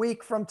be a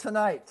week from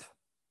tonight.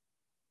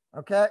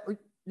 Okay?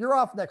 You're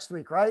off next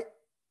week, right?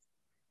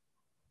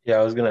 Yeah,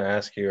 I was gonna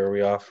ask you, are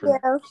we off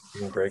for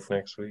break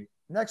next week?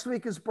 Next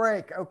week is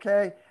break,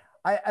 okay?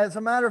 As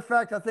a matter of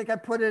fact, I think I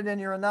put it in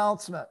your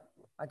announcement.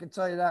 I can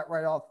tell you that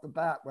right off the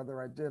bat, whether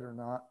I did or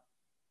not.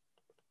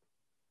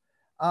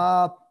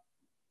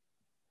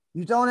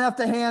 You don't have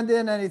to hand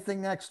in anything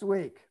next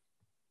week.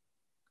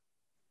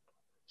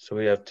 So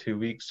we have 2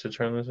 weeks to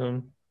turn this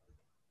in?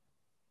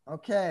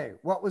 Okay,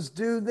 what was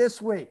due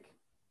this week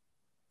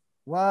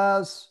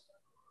was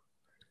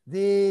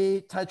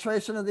the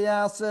titration of the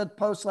acid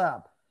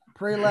post-lab,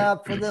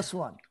 pre-lab for this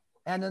one,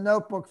 and the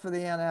notebook for the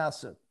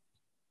antacid.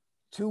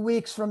 2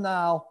 weeks from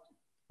now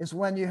is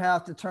when you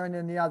have to turn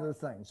in the other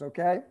things,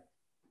 okay?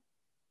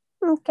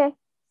 Okay.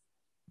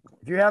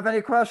 If you have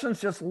any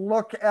questions, just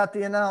look at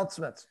the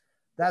announcements.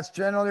 That's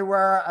generally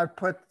where I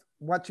put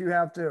what you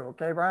have to,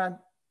 okay, Brian?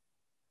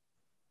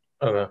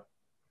 Okay.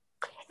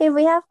 If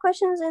we have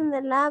questions in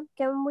the lab,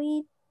 can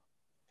we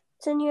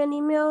send you an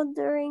email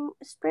during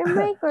spring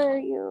break or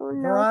you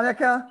know?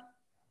 Veronica,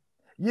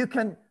 you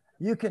can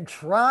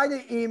try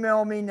to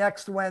email me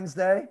next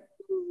Wednesday,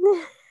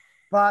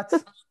 but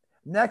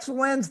next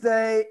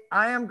Wednesday,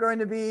 I am going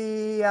to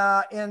be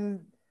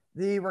in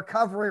the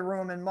recovery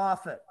room in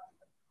Moffat.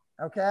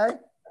 Okay?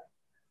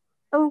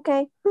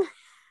 Okay.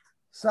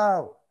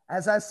 So,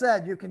 as I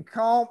said, you can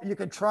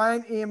try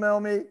and email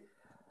me.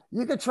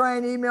 You can try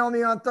and email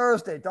me on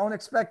Thursday. Don't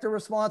expect a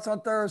response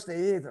on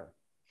Thursday either.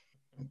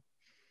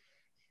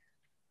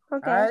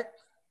 Okay. All right?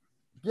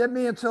 Give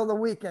me until the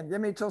weekend.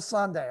 Give me until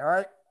Sunday. All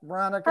right,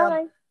 Veronica? All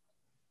right.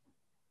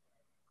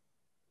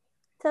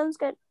 Sounds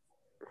good.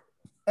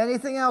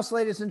 Anything else,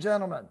 ladies and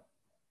gentlemen?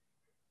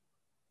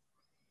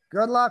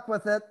 Good luck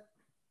with it.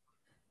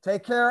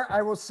 Take care.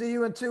 I will see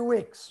you in 2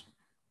 weeks.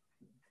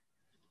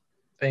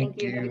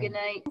 Thank you. Have a good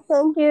night.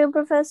 Thank you,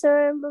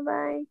 Professor.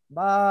 Bye-bye.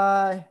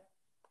 Bye.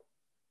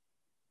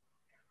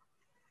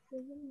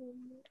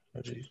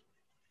 Oh, geez.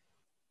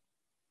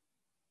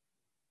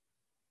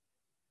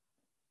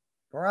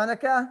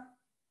 Veronica?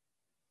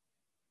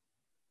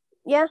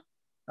 Yeah.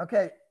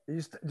 Okay.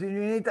 Do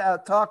you need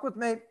to talk with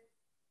me?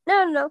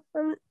 No.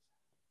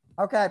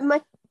 Okay.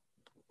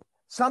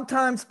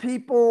 Sometimes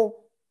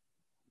people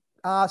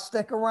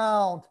stick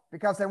around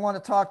because they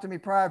want to talk to me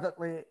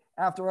privately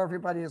after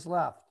everybody has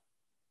left.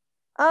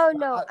 Oh,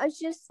 no. I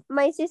just,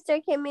 my sister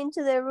came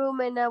into the room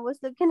and I was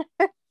looking at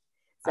her.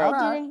 So All I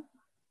right. didn't.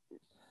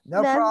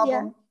 No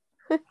problem.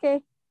 Yeah.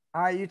 Okay.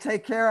 All right. You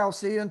take care. I'll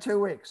see you in 2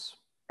 weeks.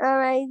 All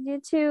right. You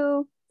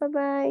too.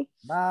 Bye-bye.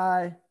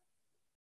 Bye.